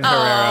 Sharon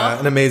Herrera,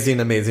 an amazing,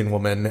 amazing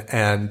woman,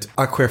 and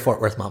our queer Fort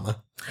Worth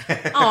mama.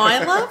 Oh,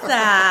 I love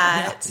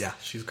that. Yeah,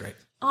 she's great.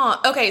 Oh,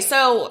 okay.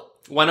 So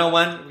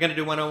 101, we're going to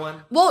do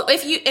 101. Well,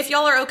 if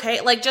y'all are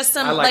okay, like just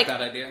some, I like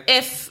that idea.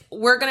 If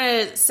we're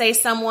going to say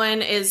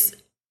someone is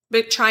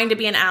trying to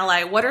be an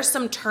ally, what are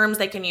some terms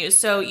they can use?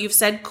 So you've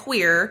said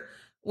queer,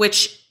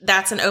 which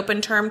that's an open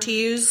term to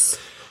use.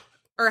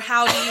 Or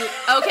how do you?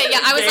 Okay, yeah,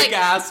 I was like,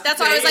 that's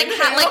why I was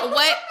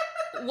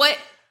like, what?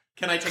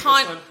 Can I take this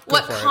one?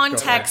 What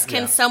context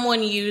can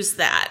someone use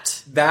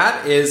that?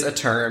 That is a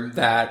term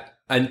that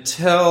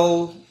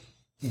until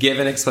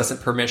given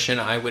explicit permission,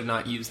 I would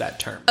not use that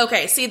term.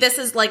 Okay, see, this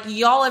is like,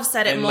 y'all have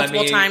said it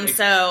multiple times,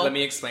 so... Let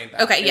me explain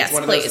that. Okay, yes, it's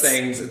one please. of those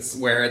things, it's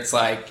where it's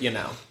like,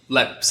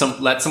 let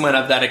someone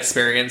of that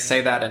experience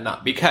say that and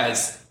not.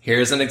 Because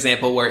here's an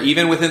example where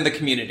even within the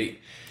community,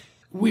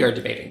 we are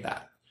debating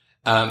that.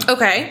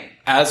 Okay.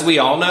 As we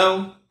all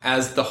know,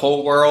 as the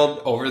whole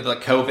world over the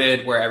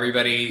COVID where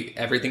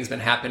everything's been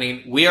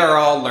happening, we are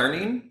all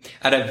learning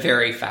at a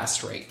very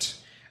fast rate.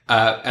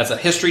 As a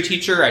history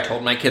teacher, I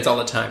told my kids all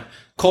the time,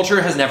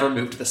 culture has never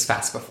moved this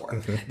fast before.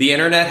 Mm-hmm. The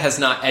internet has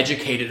not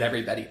educated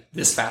everybody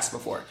this fast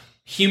before.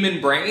 Human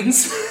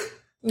brains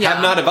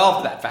have not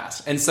evolved that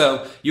fast. And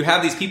so you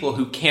have these people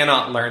who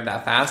cannot learn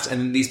that fast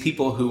and these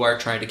people who are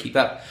trying to keep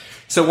up.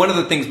 So one of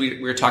the things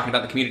we were talking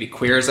about in the community,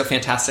 queer is a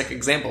fantastic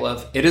example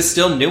of it is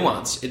still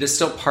nuanced. It is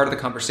still part of the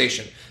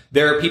conversation.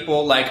 There are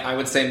people like, I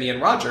would say, me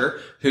and Roger,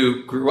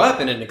 who grew up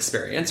in an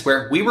experience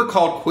where we were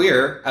called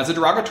queer as a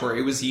derogatory.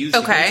 It was used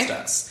against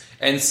us.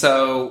 And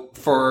so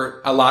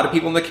for a lot of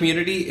people in the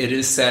community, it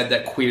is said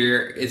that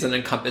queer is an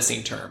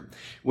encompassing term.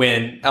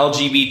 When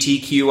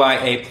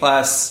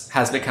LGBTQIA+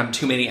 has become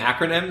too many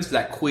acronyms,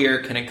 that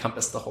queer can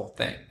encompass the whole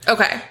thing.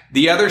 Okay.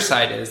 The other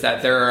side is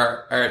that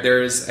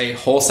there's a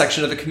whole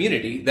section of the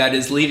community that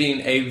is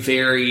leading a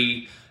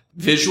very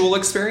visual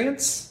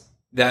experience,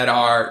 that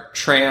are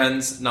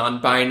trans,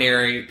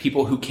 non-binary,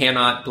 people who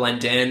cannot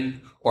blend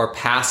in or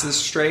pass as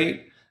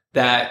straight,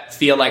 that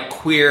feel like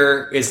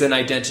queer is an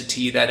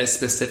identity that is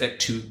specific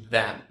to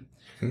them.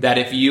 Mm-hmm. That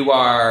if you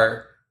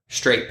are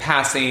straight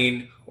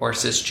passing or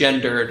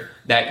cisgendered,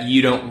 that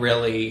you don't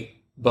really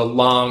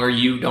belong or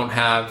you don't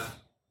have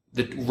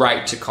the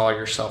right to call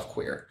yourself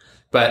queer.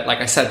 But like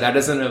I said, that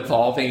is an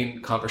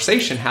evolving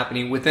conversation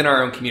happening within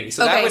our own community.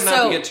 So that would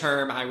not be a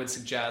term I would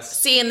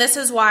suggest. See, and this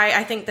is why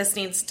I think this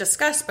needs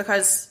discussed,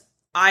 because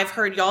I've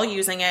heard y'all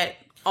using it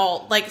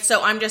all, like,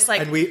 so I'm just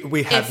like, and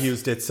we have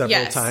used it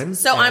several times.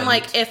 So I'm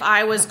like, if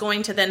I was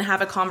going to then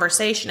have a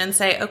conversation and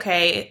say,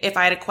 okay, if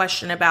I had a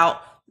question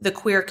about the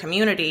queer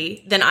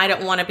community, then I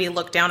don't want to be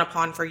looked down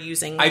upon for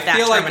using that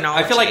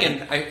terminology. I feel like,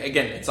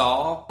 again, it's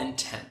all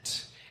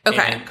intent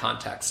and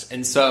context.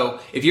 And so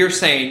if you're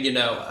saying,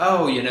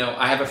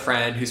 I have a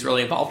friend who's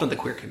really involved in the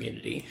queer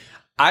community,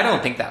 I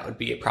don't think that would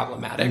be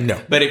problematic. No.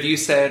 But if you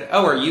said,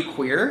 oh, are you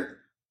queer?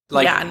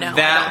 Like,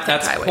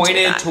 that's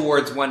pointed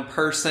towards one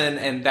person,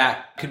 and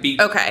that could be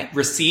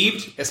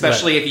received,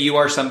 especially if you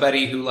are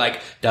somebody who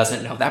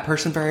doesn't know that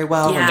person very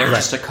well, and they're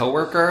just a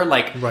coworker.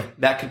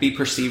 That could be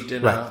perceived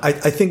in. I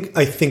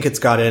think it's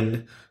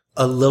gotten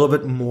a little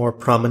bit more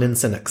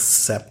prominence and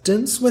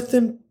acceptance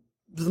within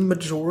the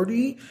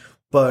majority,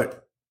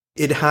 but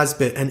it has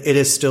been, and it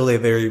is still a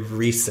very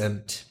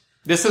recent.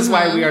 This is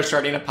why we are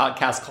starting a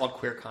podcast called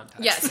Queer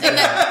Context. Yes,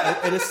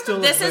 and it is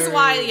still. This is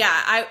why,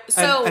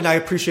 and I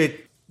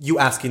appreciate you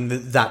asking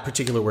that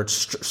particular word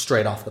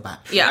straight off the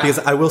bat. Yeah. Because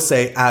I will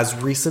say, as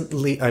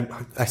recently,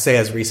 I say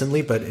as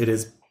recently, but it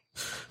is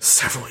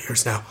several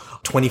years now,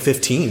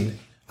 2015,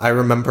 I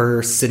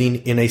remember sitting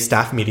in a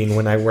staff meeting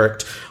when I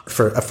worked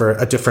for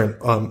a different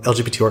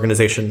LGBT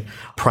organization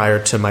prior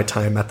to my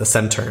time at the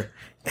center.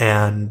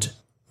 And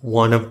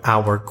one of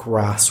our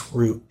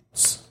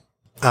grassroots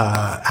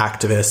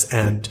activists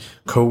and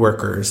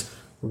coworkers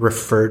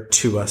referred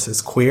to us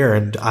as queer.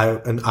 And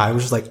I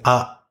was just like,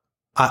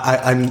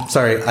 I'm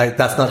sorry,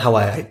 that's not how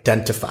I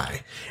identify.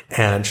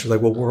 And she's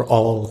like, well, we're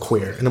all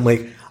queer. And I'm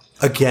like,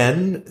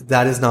 again,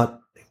 that is not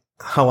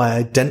how I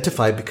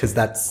identify, because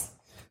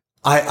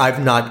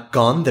I've not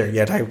gone there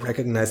yet. I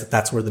recognize that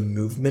that's where the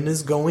movement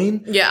is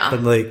going. Yeah.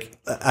 But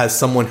as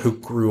someone who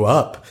grew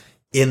up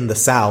in the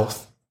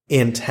South,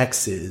 in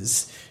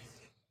Texas,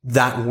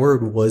 that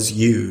word was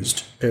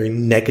used very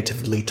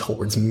negatively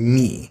towards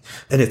me.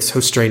 And it's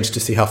so strange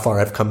to see how far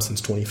I've come since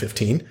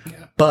 2015.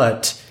 Yeah.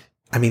 But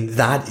I mean,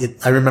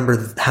 I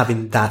remember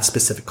having that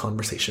specific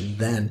conversation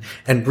then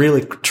and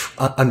really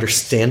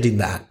understanding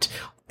that.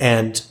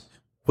 And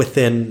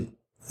within,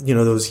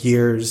 those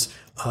years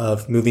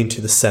of moving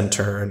to the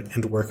center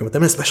and working with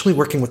them, especially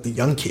working with the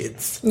young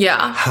kids.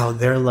 Yeah. How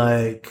they're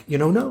like,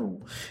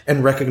 no.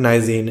 And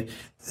recognizing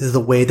the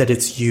way that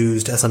it's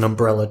used as an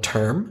umbrella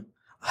term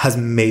has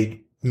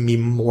made me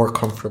more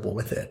comfortable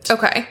with it.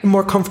 Okay.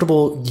 More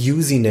comfortable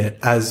using it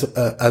as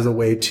a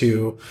way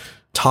to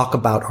talk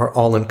about our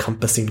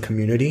all-encompassing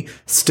community,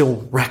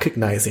 still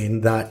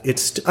recognizing that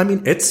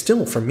it's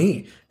still, for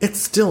me, it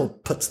still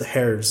puts the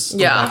hairs on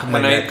the back of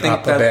my neck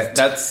up a bit.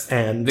 That's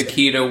the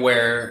key to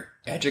where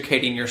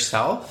educating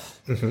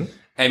yourself. Mm-hmm.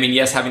 I mean,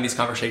 yes, having these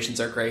conversations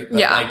are great,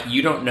 but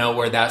you don't know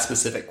where that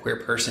specific queer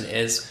person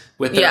is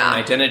with their own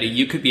identity.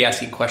 You could be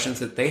asking questions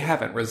that they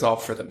haven't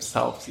resolved for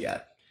themselves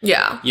yet.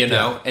 Yeah.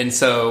 And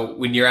so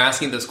when you're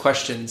asking those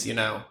questions,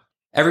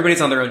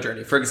 everybody's on their own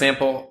journey. For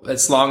example,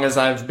 as long as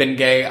I've been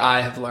gay,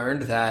 I have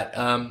learned that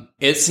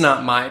it's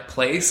not my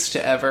place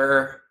to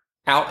ever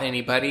out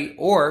anybody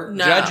or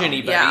judge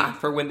anybody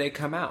for when they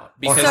come out.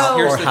 Because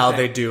or how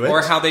they do it.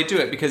 Or how they do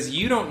it, because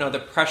you don't know the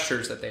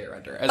pressures that they are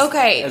under.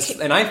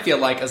 And I feel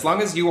like as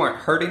long as you aren't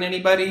hurting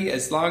anybody,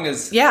 as long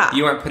as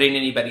you aren't putting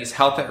anybody's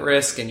health at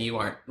risk and you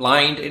aren't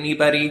lying to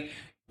anybody,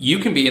 you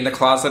can be in the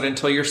closet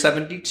until you're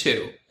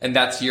 72, and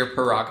that's your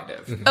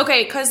prerogative. Mm-hmm.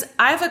 Okay, because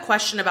I have a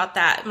question about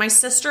that. My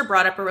sister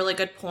brought up a really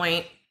good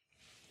point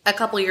a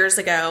couple years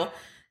ago,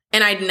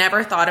 and I'd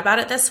never thought about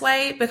it this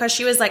way, because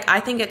she was like,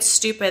 I think it's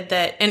stupid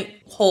that, and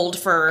hold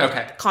for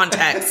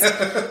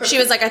context. She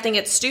was like, I think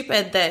it's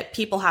stupid that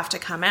people have to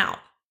come out.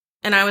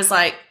 And I was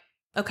like,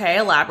 okay,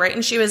 elaborate.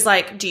 And she was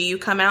like, do you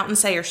come out and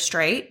say you're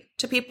straight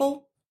to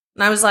people?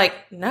 And I was like,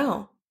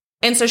 no.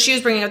 And so she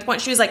was bringing up the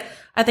point. She was like,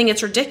 I think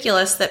it's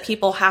ridiculous that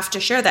people have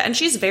to share that. And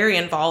she's very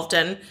involved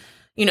in,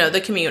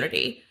 the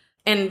community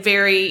and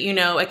very,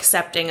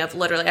 accepting of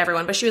literally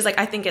everyone. But she was like,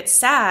 I think it's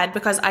sad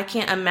because I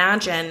can't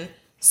imagine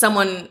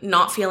someone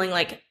not feeling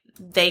like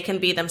they can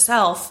be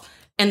themselves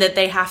and that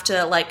they have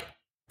to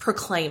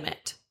proclaim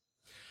it.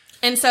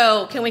 And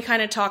so can we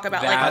kind of talk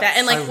about that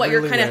and what really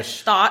your kind of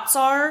thoughts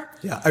are?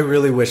 Yeah, I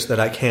really wish that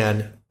I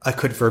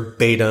could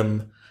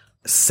verbatim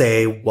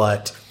say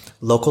what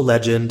local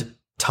legend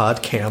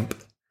Todd Camp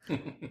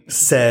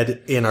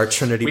said in our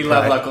Trinity Pride. We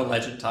love local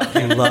legend Todd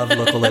Camp. We love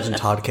local legend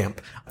Todd Camp.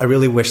 I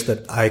really wish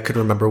that I could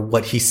remember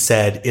what he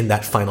said in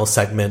that final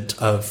segment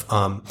of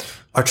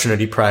our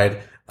Trinity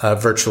Pride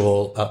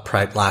virtual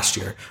Pride last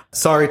year.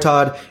 Sorry,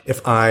 Todd,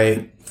 if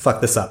I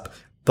fuck this up.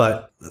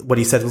 But what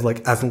he said was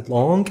as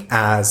long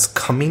as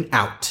coming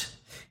out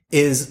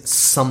is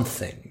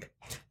something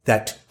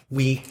that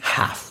we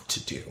have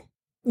to do.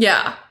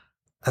 Yeah.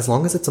 As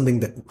long as it's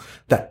something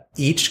that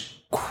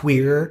each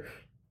queer,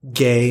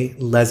 gay,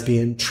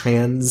 lesbian,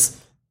 trans,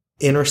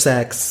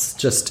 intersex,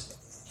 just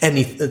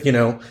any,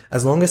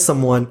 as long as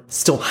someone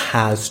still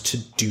has to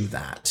do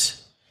that,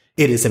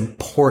 it is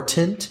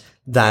important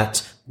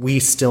that we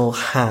still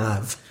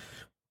have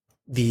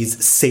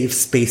these safe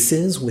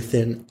spaces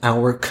within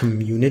our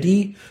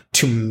community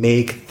to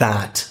make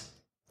that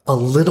a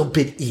little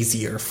bit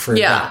easier for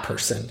that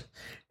person.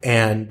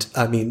 And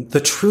I mean,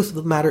 the truth of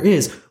the matter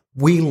is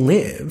we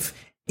live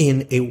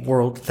in a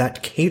world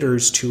that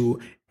caters to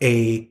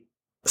a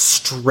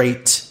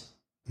straight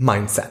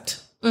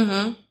mindset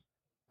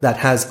that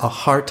has a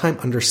hard time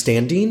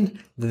understanding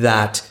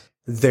that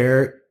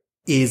there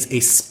is a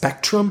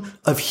spectrum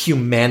of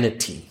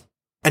humanity.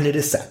 And it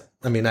is sad.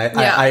 I mean,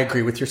 I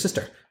agree with your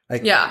sister.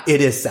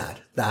 It is sad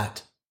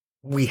that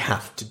we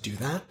have to do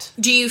that.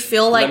 Do you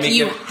feel like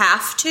you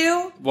have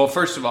to? Well,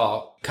 first of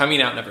all,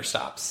 coming out never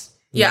stops.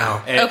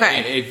 Yeah. No.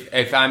 Okay.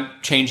 If I'm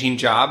changing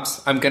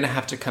jobs, I'm going to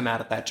have to come out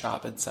of that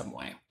job in some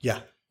way. Yeah.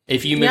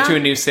 If you move to a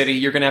new city,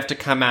 you're going to have to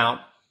come out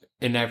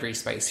in every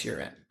space you're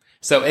in.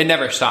 So it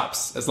never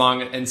stops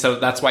and so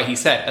that's why he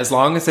said, as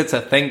long as it's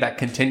a thing that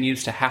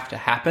continues to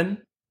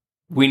happen,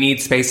 we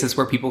need spaces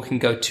where people can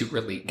go to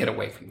really get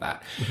away from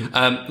that.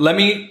 Mm-hmm. Let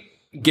me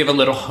give a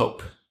little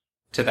hope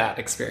to that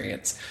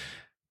experience.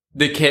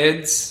 The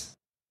kids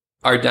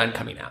are done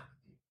coming out.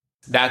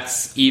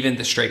 That's even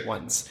the straight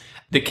ones.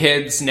 The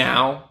kids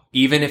now,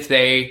 even if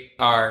they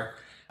are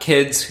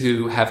kids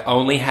who have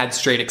only had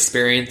straight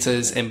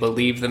experiences and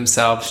believe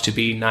themselves to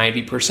be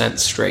 90%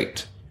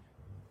 straight,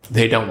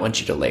 they don't want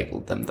you to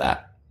label them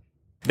that.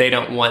 They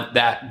don't want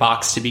that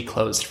box to be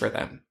closed for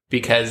them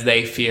because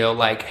they feel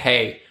like,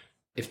 hey,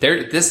 if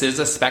this is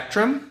a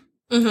spectrum,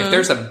 if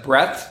there's a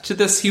breadth to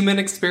this human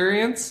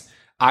experience,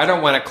 I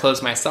don't want to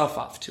close myself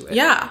off to it.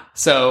 Yeah.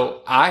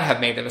 So I have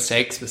made the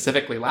mistake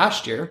specifically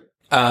last year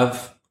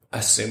of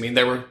assuming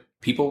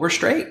people were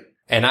straight.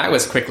 And I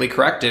was quickly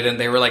corrected and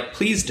they were like,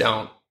 please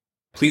don't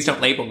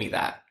label me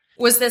that.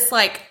 Was this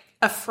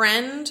a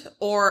friend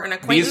or an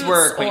acquaintance? These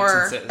were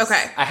acquaintances.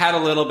 Okay. I had a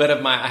little bit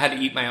I had to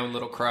eat my own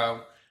little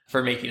crow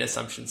for making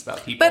assumptions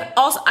about people. But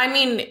also, I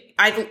mean,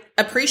 I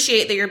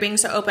appreciate that you're being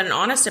so open and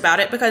honest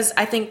about it, because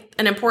I think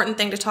an important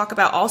thing to talk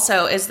about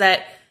also is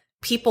that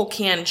people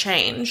can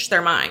change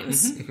their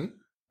minds. Mm-hmm.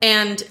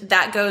 And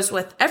that goes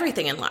with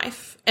everything in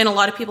life. And a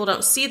lot of people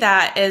don't see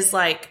that as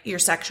your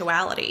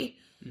sexuality.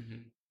 Mm-hmm.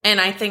 And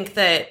I think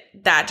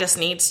that just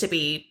needs to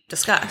be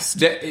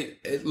discussed.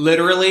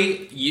 Literally,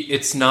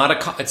 it's not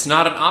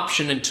an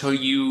option until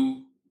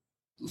you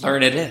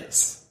learn it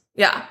is.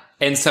 Yeah.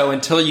 And so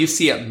until you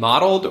see it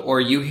modeled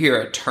or you hear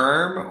a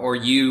term or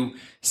you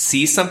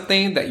see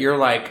something that you're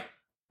like,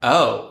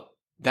 oh,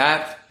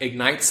 that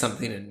ignites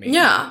something in me.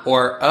 Yeah.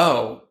 Or,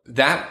 oh,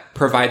 that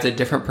provides a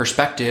different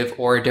perspective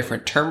or a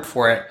different term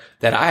for it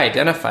that I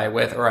identify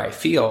with or I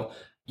feel.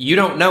 You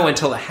don't know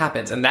until it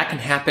happens. And that can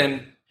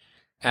happen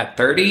at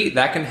 30.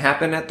 That can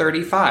happen at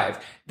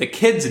 35. The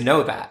kids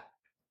know that.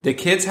 The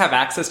kids have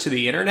access to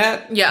the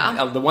internet.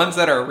 Yeah. The ones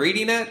that are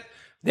reading it,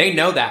 they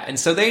know that. And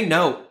so they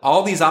know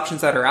all these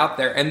options that are out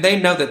there, and they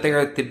know that they're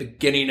at the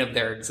beginning of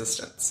their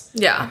existence.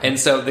 Yeah. And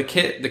so the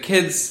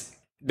kids,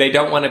 they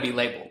don't want to be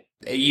labeled.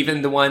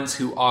 Even the ones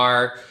who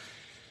are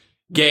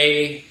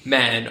gay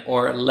men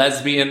or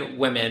lesbian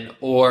women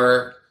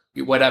or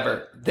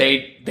whatever,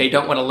 they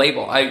don't want to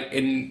label.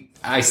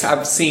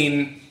 I've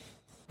seen,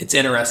 it's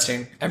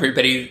interesting.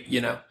 Everybody,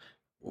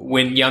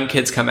 when young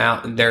kids come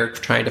out and they're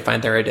trying to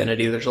find their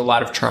identity, there's a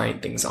lot of trying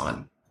things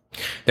on.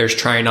 There's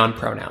trying on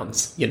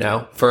pronouns,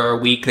 for a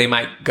week, they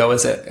might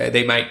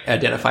they might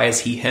identify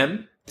as he,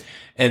 him.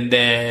 And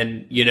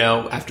then,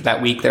 after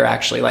that week, they're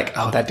actually like,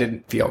 oh, that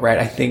didn't feel right.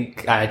 I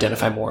think I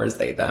identify more as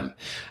they, them.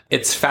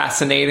 It's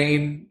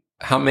fascinating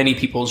how many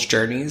people's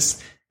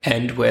journeys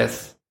end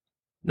with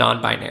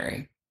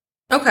non-binary.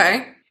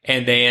 Okay.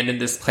 And they end in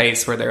this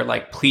place where they're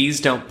like,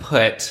 please don't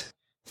put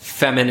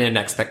feminine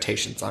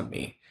expectations on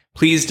me.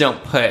 Please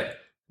don't put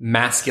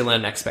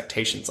masculine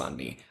expectations on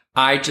me.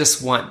 I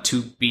just want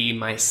to be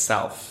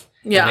myself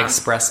and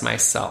express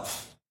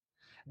myself.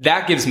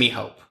 That gives me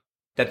hope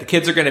that the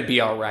kids are going to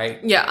be all right.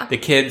 Yeah. The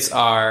kids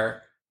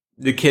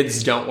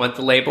don't want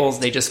the labels.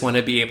 They just want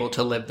to be able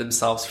to live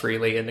themselves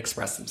freely and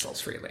express themselves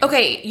freely.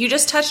 Okay. You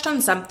just touched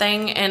on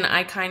something, and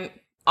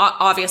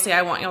obviously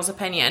I want y'all's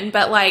opinion,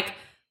 but like,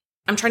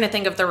 I'm trying to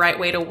think of the right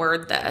way to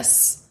word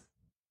this,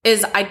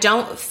 is I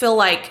don't feel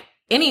like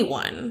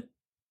anyone,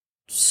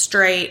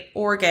 straight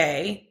or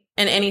gay,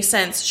 in any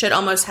sense, should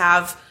almost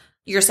have,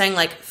 you're saying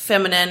like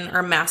feminine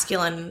or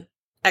masculine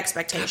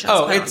expectations put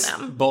on it's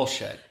them.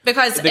 Bullshit.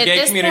 Because the at gay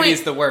this community point,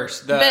 is the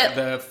worst.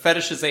 The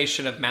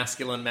fetishization of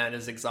masculine men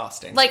is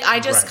exhausting. Like, I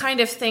just kind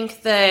of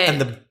think that...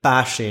 And the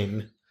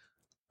bashing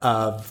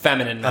of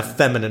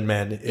feminine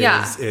men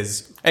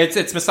is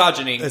it's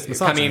misogyny. It's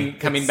misogyny.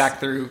 Coming back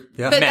through.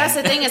 Yeah. But that's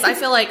the thing, is I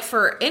feel like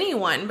for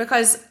anyone,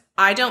 because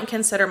I don't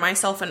consider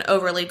myself an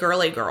overly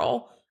girly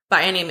girl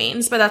by any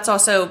means, but that's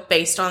also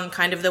based on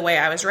kind of the way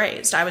I was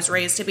raised. I was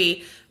raised to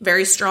be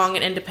very strong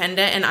and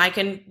independent, and I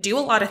can do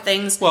a lot of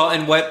things. Well,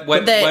 and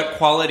what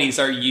qualities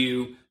are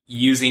you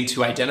using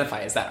to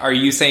identify as that? Are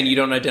you saying you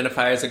don't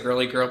identify as a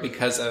girly girl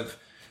because of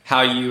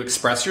how you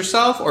express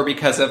yourself, or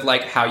because of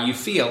like how you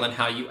feel and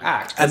how you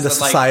act? And the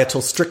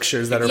societal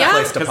strictures that are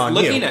placed upon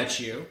you. Looking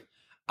at you,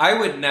 I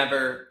would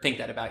never think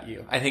that about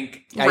you. I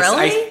think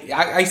really?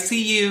 I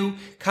see you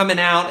coming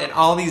out in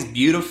all these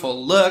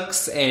beautiful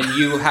looks, and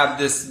you have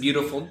this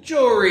beautiful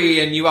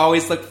jewelry, and you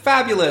always look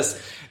fabulous.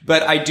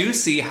 But I do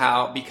see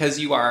how, because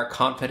you are a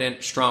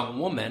confident, strong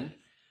woman,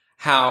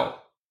 how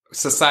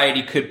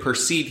society could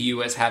perceive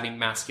you as having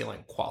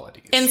masculine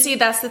qualities. And see,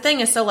 that's the thing,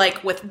 is so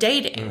like with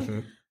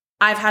dating,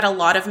 I've had a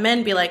lot of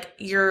men be like,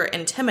 you're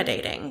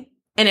intimidating.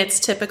 And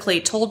it's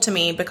typically told to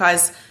me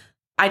because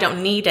I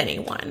don't need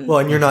anyone. Well,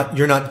 and you're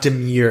not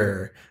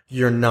demure.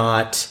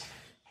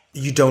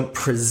 You don't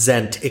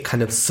present a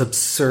kind of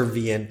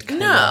subservient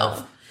kind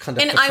of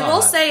and facade. I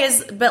will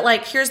say but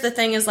like, here's the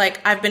thing, is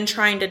like, I've been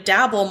trying to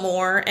dabble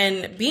more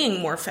and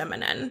being more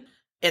feminine.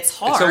 It's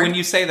hard. So when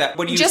you say that,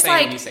 what do you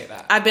say when you say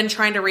that? I've been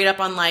trying to read up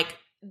on like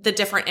the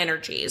different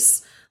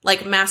energies,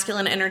 like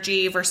masculine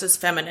energy versus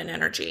feminine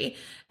energy,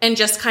 and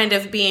just kind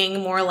of being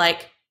more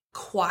like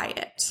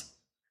quiet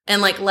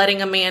and like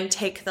letting a man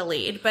take the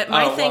lead. But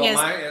my thing is,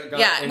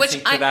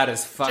 that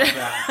is fuck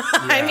that.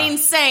 I mean,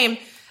 same.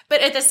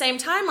 But at the same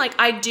time, like,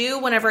 I do,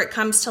 whenever it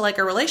comes to like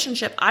a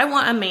relationship, I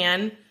want a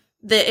man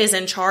that is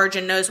in charge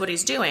and knows what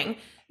he's doing.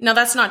 Now,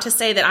 that's not to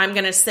say that I'm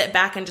going to sit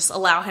back and just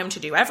allow him to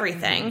do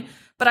everything,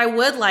 but I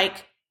would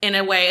like, in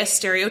a way, a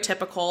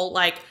stereotypical,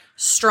 like,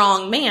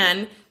 strong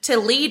man to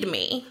lead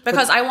me,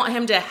 because I want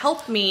him to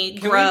help me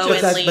grow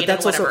and lead. But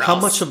that's and also else. how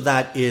much of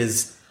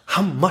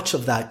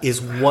that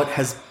is what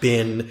has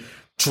been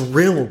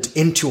drilled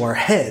into our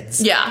heads.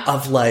 Yeah.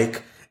 Of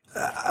like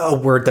a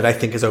word that I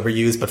think is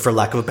overused, but for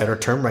lack of a better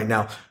term right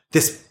now,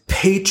 this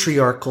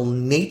patriarchal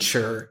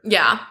nature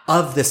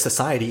of this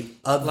society,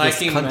 of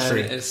Liking this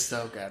country. men is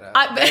so ghetto.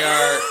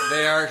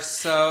 They are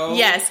so...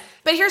 Yes.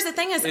 But here's the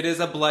thing is... It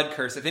is a blood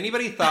curse. If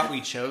anybody thought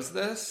we chose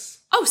this...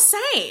 Oh,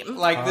 same.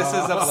 Like, this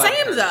is a blood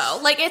same curse. Though.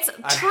 Like, it's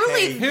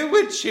truly... Who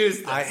would choose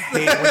this? I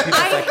hate when people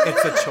say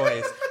it's a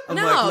choice. I'm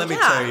No, like, let me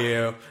tell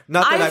you.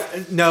 Not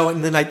that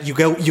and then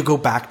you go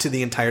back to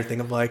the entire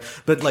thing of like,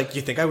 but like,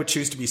 you think I would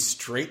choose to be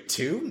straight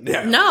too?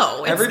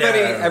 No.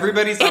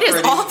 Everybody's It is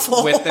operating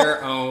awful. with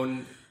their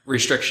own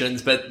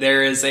restrictions, but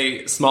there is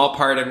a small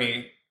part of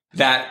me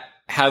that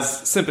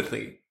has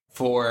sympathy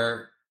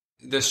for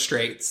the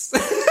straights.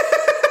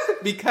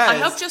 Because I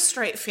hope just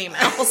straight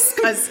females,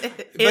 because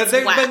it's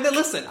whack. But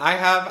listen, I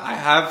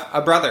have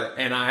a brother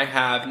and I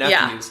have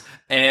nephews,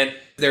 and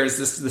there's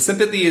this. The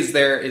sympathy is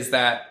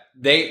that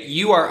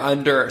you are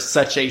under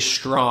such a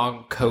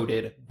strong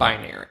coded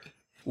binary.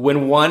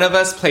 When one of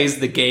us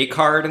plays the gay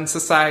card in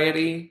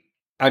society,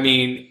 I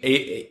mean,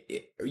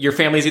 your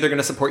family's either going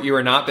to support you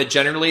or not, but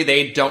generally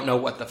they don't know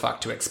what the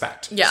fuck to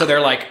expect. Yeah. So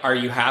they're like, are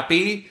you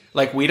happy?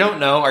 Like, we don't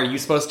know. Are you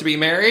supposed to be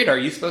married? Are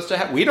you supposed to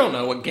have... We don't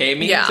know what gay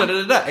means. Yeah.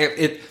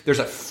 There's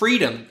a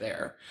freedom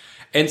there.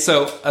 And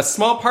so a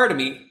small part of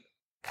me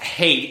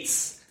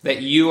hates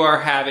that you are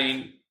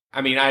having...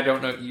 I mean, I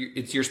don't know.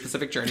 It's your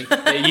specific journey.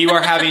 That you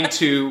are having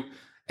to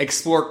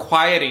explore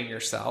quieting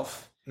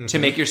yourself to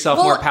make yourself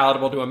more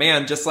palatable to a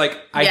man. Just like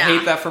I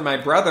hate that for my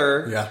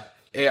brother. Yeah.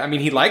 I mean,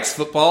 he likes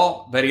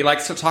football, but he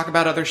likes to talk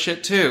about other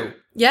shit too.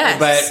 Yes.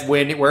 But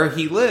where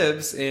he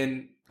lives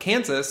in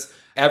Kansas,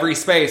 every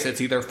space,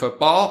 it's either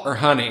football or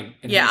hunting.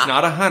 And he's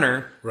not a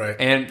hunter. Right.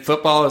 And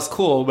football is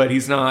cool, but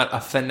he's not a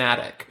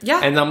fanatic.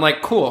 Yeah. And I'm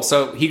like, cool.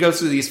 So he goes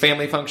through these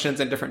family functions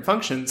and different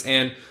functions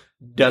and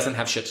doesn't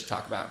have shit to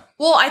talk about.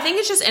 Well, I think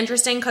it's just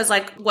interesting because,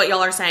 like, what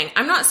y'all are saying,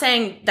 I'm not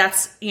saying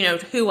that's, you know,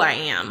 who I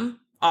am,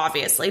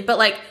 obviously, but,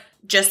 like,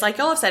 just like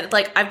y'all have said,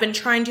 like, I've been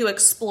trying to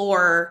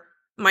explore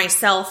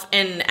myself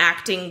in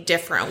acting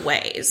different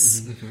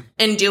ways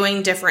and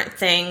doing different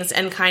things,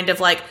 and kind of,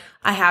 like,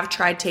 I have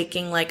tried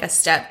taking, like, a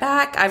step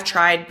back. I've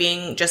tried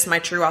being just my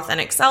true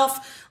authentic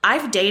self.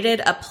 I've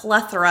dated a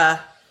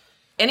plethora.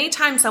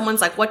 Anytime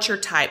someone's like, what's your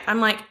type? I'm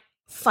like,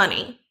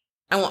 funny.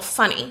 I want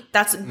funny.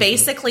 That's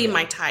basically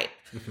my type.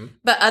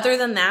 But other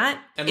than that,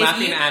 and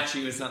laughing at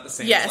you is not the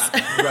same. Yes,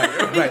 as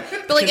laughing. Right.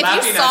 But like, if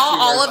Laughing you at saw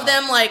you all are of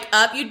them like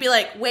up, you'd be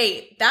like,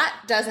 wait, that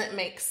doesn't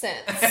make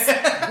sense.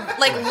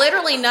 Like,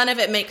 literally none of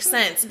it makes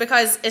sense,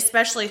 because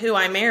especially who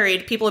I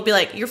married, people would be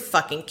like, you're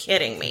fucking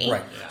kidding me.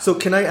 Right. So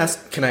can I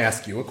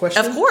ask you a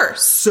question? Of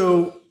course.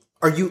 So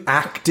are you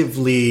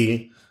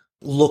actively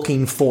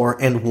looking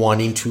for and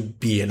wanting to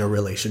be in a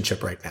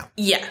relationship right now?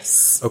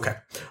 Yes. Okay.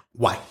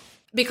 Why?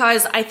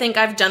 Because I think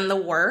I've done the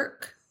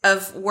work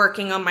of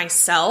working on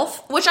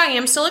myself, which I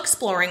am still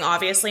exploring,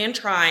 obviously, and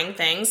trying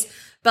things.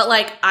 But,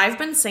 like, I've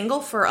been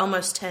single for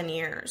almost 10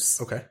 years.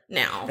 Okay.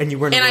 Now. And you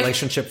were in a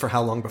relationship for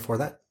how long before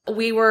that?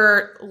 We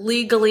were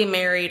legally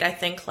married, I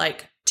think,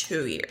 like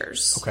 2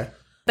 years. Okay.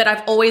 But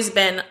I've always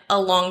been a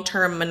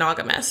long-term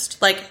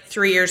monogamist. Like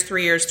 3 years,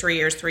 3 years, 3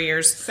 years, 3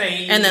 years.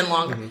 Same. And then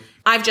longer.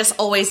 I've just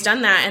always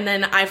done that. And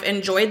then I've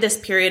enjoyed this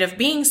period of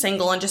being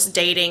single and just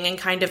dating and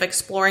kind of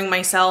exploring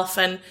myself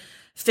and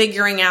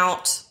figuring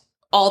out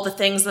all the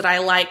things that I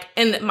like.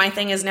 And my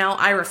thing is now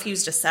I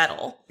refuse to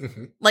settle.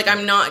 Like,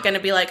 I'm not going to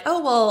be like,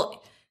 oh,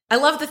 well, I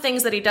love the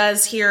things that he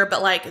does here,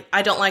 but, like,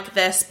 I don't like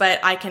this, but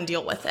I can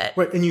deal with it.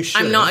 Right. And you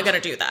shouldn't. I'm not going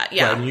to do that.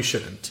 Yeah. Right, and you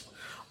shouldn't.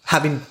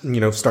 Having,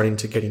 starting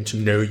to getting to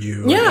know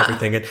you and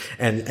everything,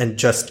 and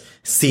just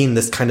seeing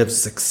this kind of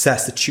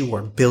success that you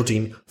are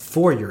building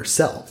for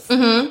yourself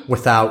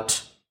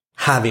without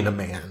having a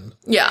man.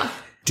 Yeah.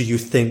 Do you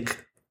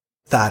think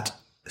that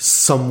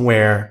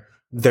somewhere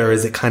there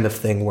is a kind of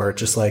thing where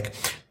just like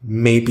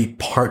maybe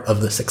part of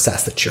the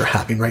success that you're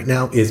having right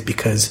now is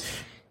because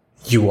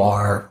you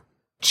are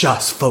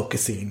just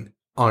focusing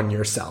on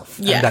yourself?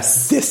 Yes. And that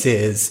this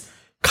is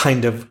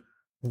kind of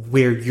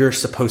where you're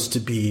supposed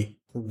to be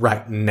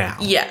right now.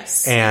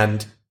 Yes.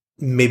 And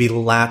maybe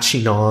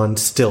latching on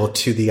still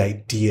to the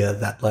idea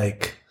that,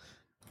 like,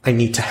 I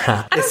need to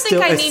have. I don't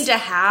think I need to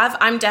have.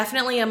 I'm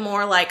definitely a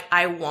more like,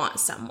 I want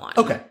someone.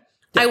 Okay.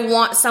 I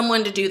want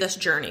someone to do this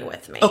journey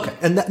with me. Okay.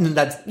 And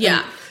that's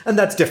Yeah. and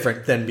that's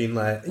different than being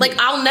like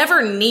I'll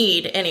never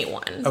need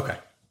anyone. okay.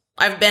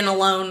 I've been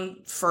alone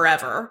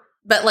forever,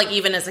 but, like,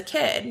 even as a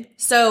kid.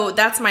 So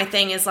that's my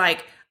thing, is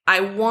like,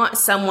 I want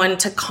someone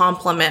to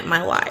complement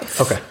my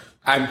life. Okay.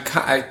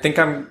 I think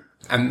I'm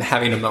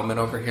having a moment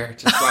over here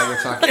just while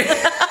you're talking.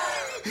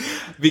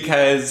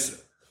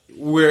 Because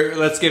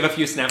let's give a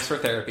few snaps for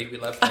therapy. We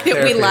love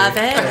therapy. We love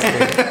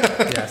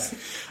it. Yes.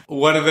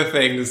 One of the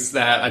things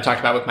that I talked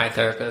about with my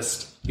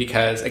therapist,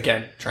 because,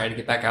 again, trying to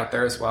get back out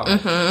there as well.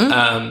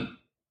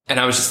 And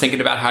I was just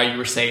thinking about how you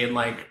were saying,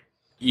 like,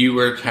 you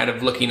were kind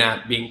of looking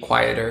at being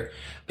quieter,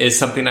 is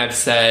something I've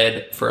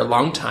said for a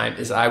long time,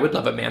 is I would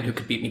love a man who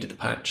could beat me to the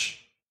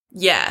punch.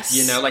 Yes.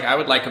 Like, I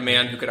would like a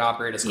man who could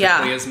operate as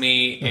quickly as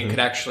me and could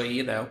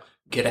actually,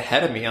 get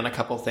ahead of me on a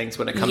couple of things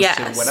when it comes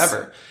to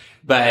whatever.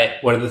 But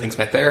one of the things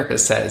my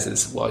therapist says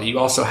is, well, you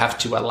also have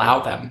to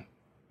allow them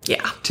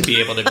to be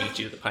able to beat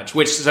you to the punch.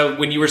 Which, so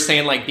when you were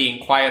saying, like,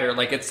 being quieter,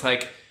 like, it's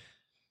like,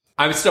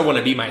 I still want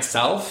to be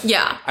myself.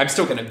 Yeah. I'm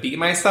still going to be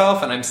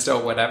myself, and I'm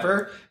still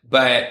whatever.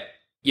 But,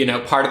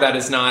 part of that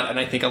is not, and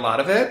I think a lot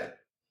of it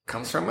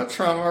comes from a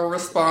trauma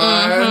response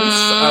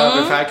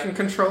of, if I can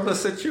control the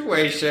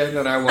situation,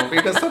 then I won't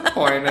be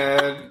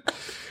disappointed.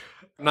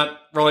 I'm not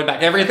rolling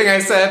back everything I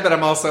said, but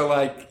I'm also,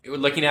 like,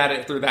 looking at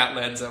it through that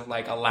lens of,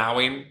 like,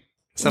 allowing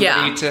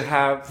somebody to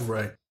have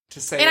to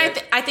say and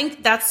I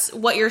think that's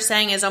what you're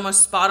saying is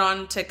almost spot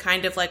on to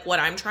kind of, like, what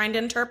I'm trying to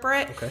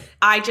interpret. Okay.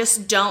 I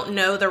just don't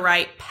know the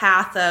right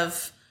path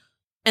of,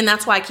 and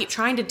that's why I keep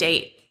trying to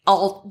date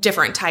all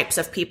different types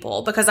of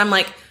people, because I'm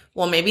like,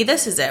 well, maybe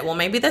this is it. Well,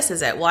 maybe this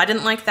is it. Well, I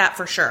didn't like that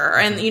for sure.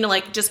 And,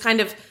 like, just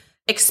kind of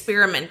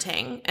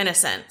experimenting in a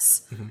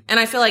sense. And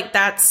I feel like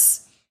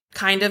that's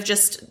kind of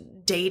just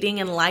dating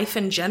and life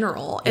in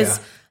general is,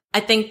 I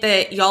think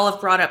that y'all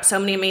have brought up so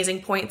many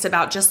amazing points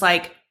about just,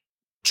 like,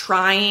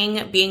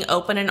 trying, being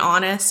open and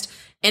honest,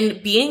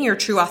 and being your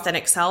true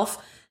authentic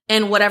self.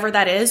 And whatever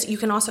that is, you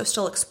can also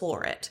still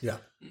explore it. Yeah.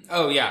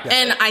 Oh, yeah.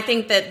 And I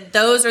think that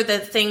those are the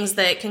things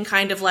that can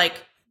kind of, like,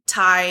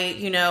 tie,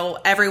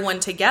 everyone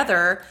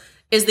together,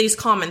 is these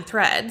common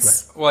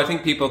threads. Right. Well, I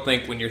think people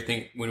think when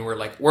we're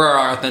like, we're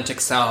our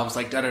authentic selves,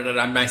 like,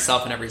 I'm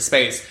myself in every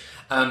space.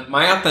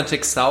 My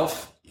authentic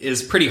self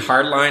is pretty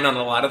hardline on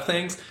a lot of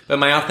things, but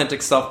my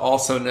authentic self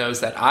also knows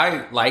that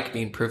I like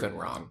being proven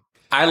wrong.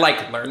 I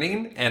like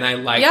learning, and I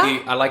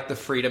like the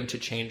freedom to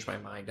change my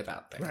mind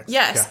about things.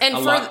 Yes, and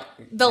for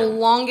the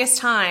longest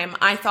time,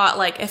 I thought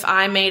like if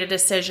I made a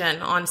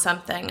decision on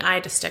something, I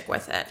had to stick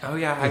with it. Oh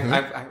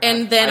yeah,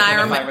 and then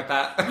I remember with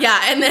that. Yeah,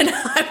 and then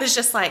I was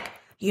just like,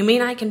 "You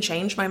mean I can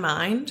change my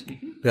mind?"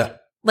 Mm-hmm. Yeah.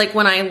 Like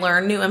when I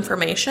learn new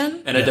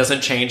information, and it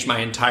doesn't change my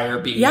entire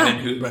being and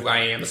who I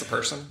am as a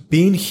person.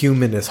 Being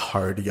human is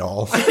hard,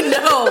 y'all.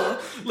 No.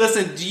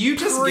 Listen, do you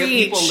just get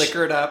people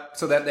liquored up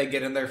so that they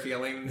get in their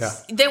feelings?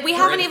 Yeah. That we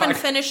haven't even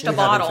finished a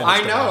bottle.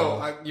 I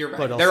know. You're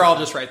right. They're all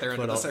just right there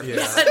under the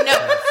surface.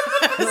 No.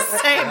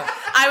 Same.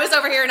 I was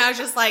over here and I was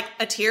just like,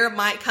 a tear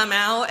might come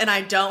out and I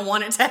don't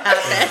want it to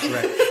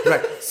happen.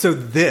 Right. So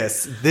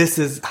this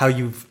is how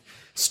you've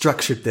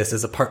structured this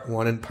as a part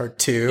 1 and part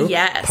 2.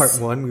 Yes. Part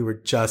 1, we were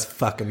just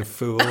fucking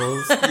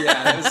fools.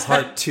 Yes.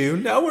 Part 2,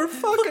 now we're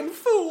fucking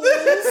fools.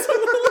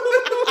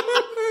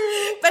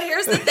 But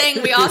here's the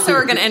thing. We also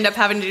are going to end up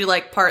having to do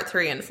like part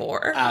 3 and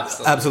 4.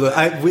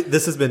 Absolutely.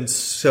 This has been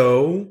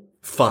so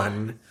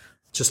fun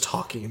just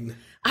talking.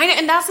 I know,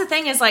 and that's the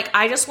thing is like,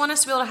 I just want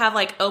us to be able to have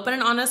like open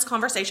and honest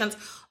conversations.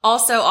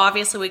 Also,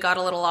 obviously we got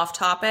a little off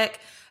topic,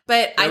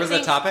 but there was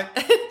a topic?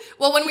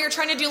 Well, when we were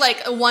trying to do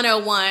like a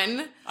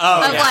 101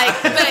 but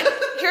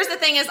here's the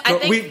thing is I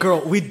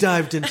think we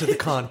dived into the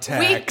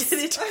context.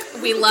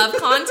 we love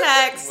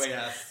context. Well,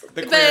 yes.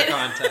 The queer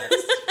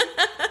context.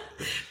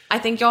 I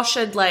think y'all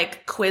should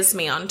like quiz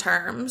me on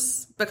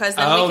terms because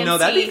then we can see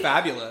that'd be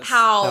fabulous.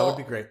 How that would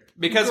be great.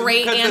 Because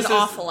and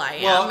awful I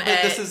am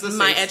at this is the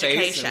my safe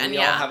education. Space and we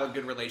all have a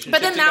good relationship.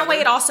 But then together. that way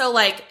it also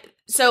like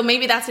so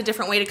maybe that's a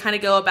different way to kind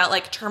of go about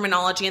like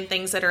terminology and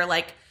things that are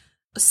like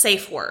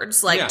safe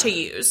words like to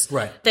use.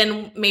 Right.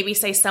 Then maybe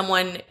say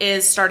someone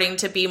is starting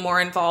to be more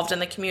involved in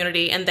the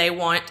community and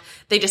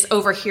they just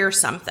overhear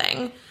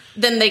something.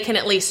 Then they can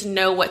at least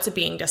know what's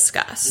being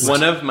discussed.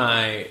 One of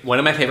my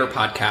favorite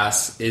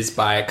podcasts is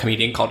by a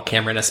comedian called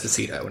Cameron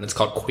Esposito, and it's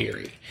called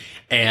Query.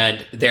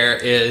 And there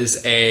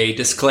is a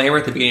disclaimer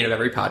at the beginning of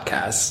every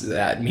podcast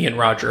that me and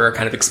Roger are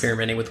kind of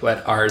experimenting with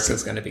what ours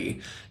is going to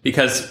be.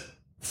 Because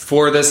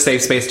for this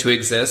safe space to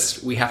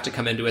exist, we have to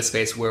come into a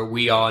space where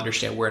we all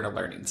understand we're in a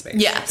learning space.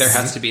 Yes. There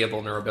has to be a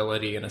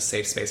vulnerability and a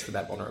safe space for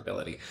that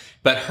vulnerability.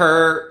 But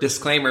her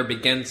disclaimer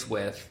begins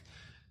with,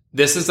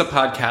 this is a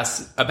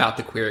podcast about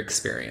the queer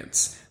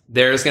experience.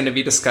 There's going to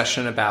be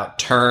discussion about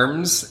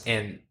terms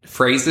and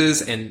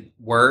phrases and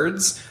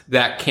words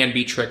that can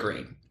be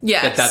triggering.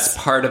 Yes. That's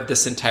part of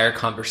this entire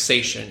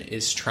conversation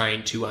is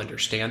trying to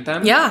understand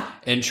them. Yeah.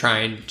 And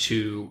trying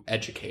to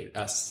educate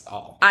us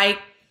all. I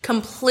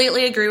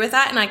completely agree with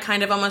that. And I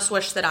kind of almost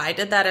wish that I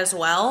did that as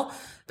well.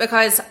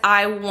 Because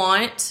I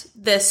want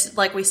this,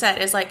 like we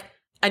said, is like,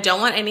 I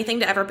don't want anything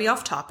to ever be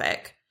off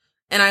topic.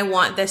 And I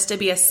want this to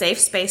be a safe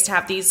space to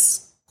have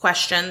these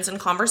questions and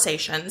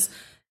conversations,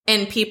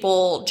 and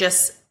people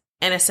just,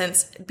 in a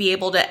sense, be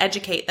able to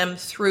educate them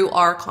through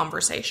our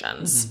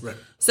conversations. Mm-hmm. Right.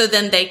 So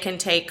then they can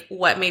take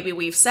what maybe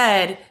we've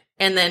said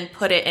and then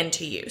put it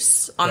into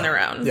use on their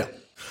own. Yeah.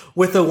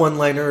 With a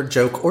one-liner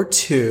joke or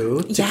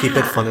two to keep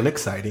it fun and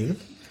exciting.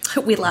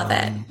 We love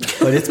it.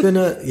 But it's been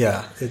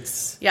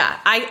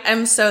I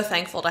am so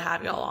thankful to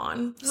have y'all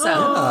on. So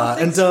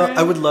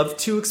I would love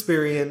to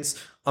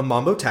experience a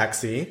Mambo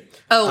Taxi.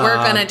 Oh, we're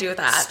going to do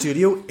that.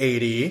 Studio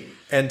 80.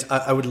 And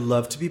I would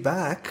love to be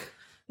back.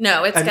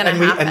 No, it's going to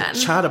happen. And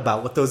chat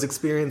about what those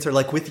experiences are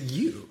like with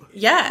you.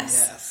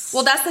 Yes.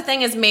 Well, that's the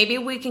thing is maybe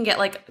we can get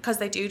like, because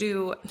they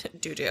do.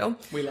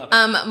 We love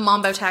it.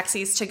 Mambo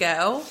taxis to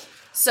go.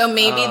 So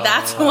maybe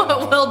that's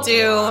what we'll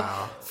do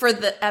for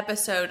the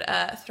episode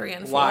 3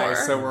 and 4. Why?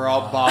 So we're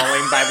all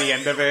bawling by the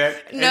end of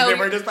it? No. And then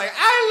we're just like,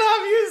 I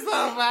love you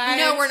so much.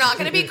 No, we're not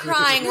going to be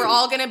crying. We're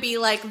all going to be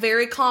like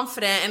very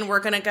confident and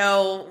we're going to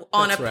go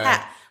on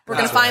we're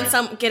going to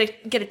find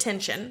get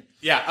attention.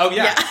 Yeah. Oh,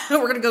 yeah. We're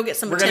going to go get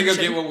some attention. We're going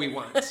to go get what we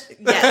want.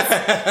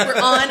 Yes.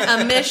 We're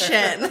on a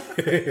mission.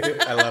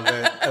 I love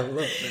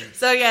it.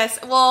 So, yes.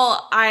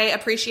 Well, I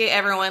appreciate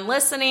everyone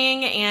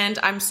listening, and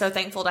I'm so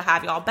thankful to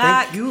have y'all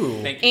back. Thank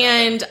you.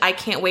 And I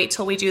can't wait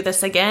till we do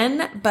this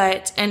again.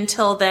 But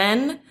until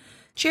then,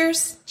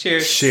 cheers.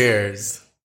 Cheers. Cheers.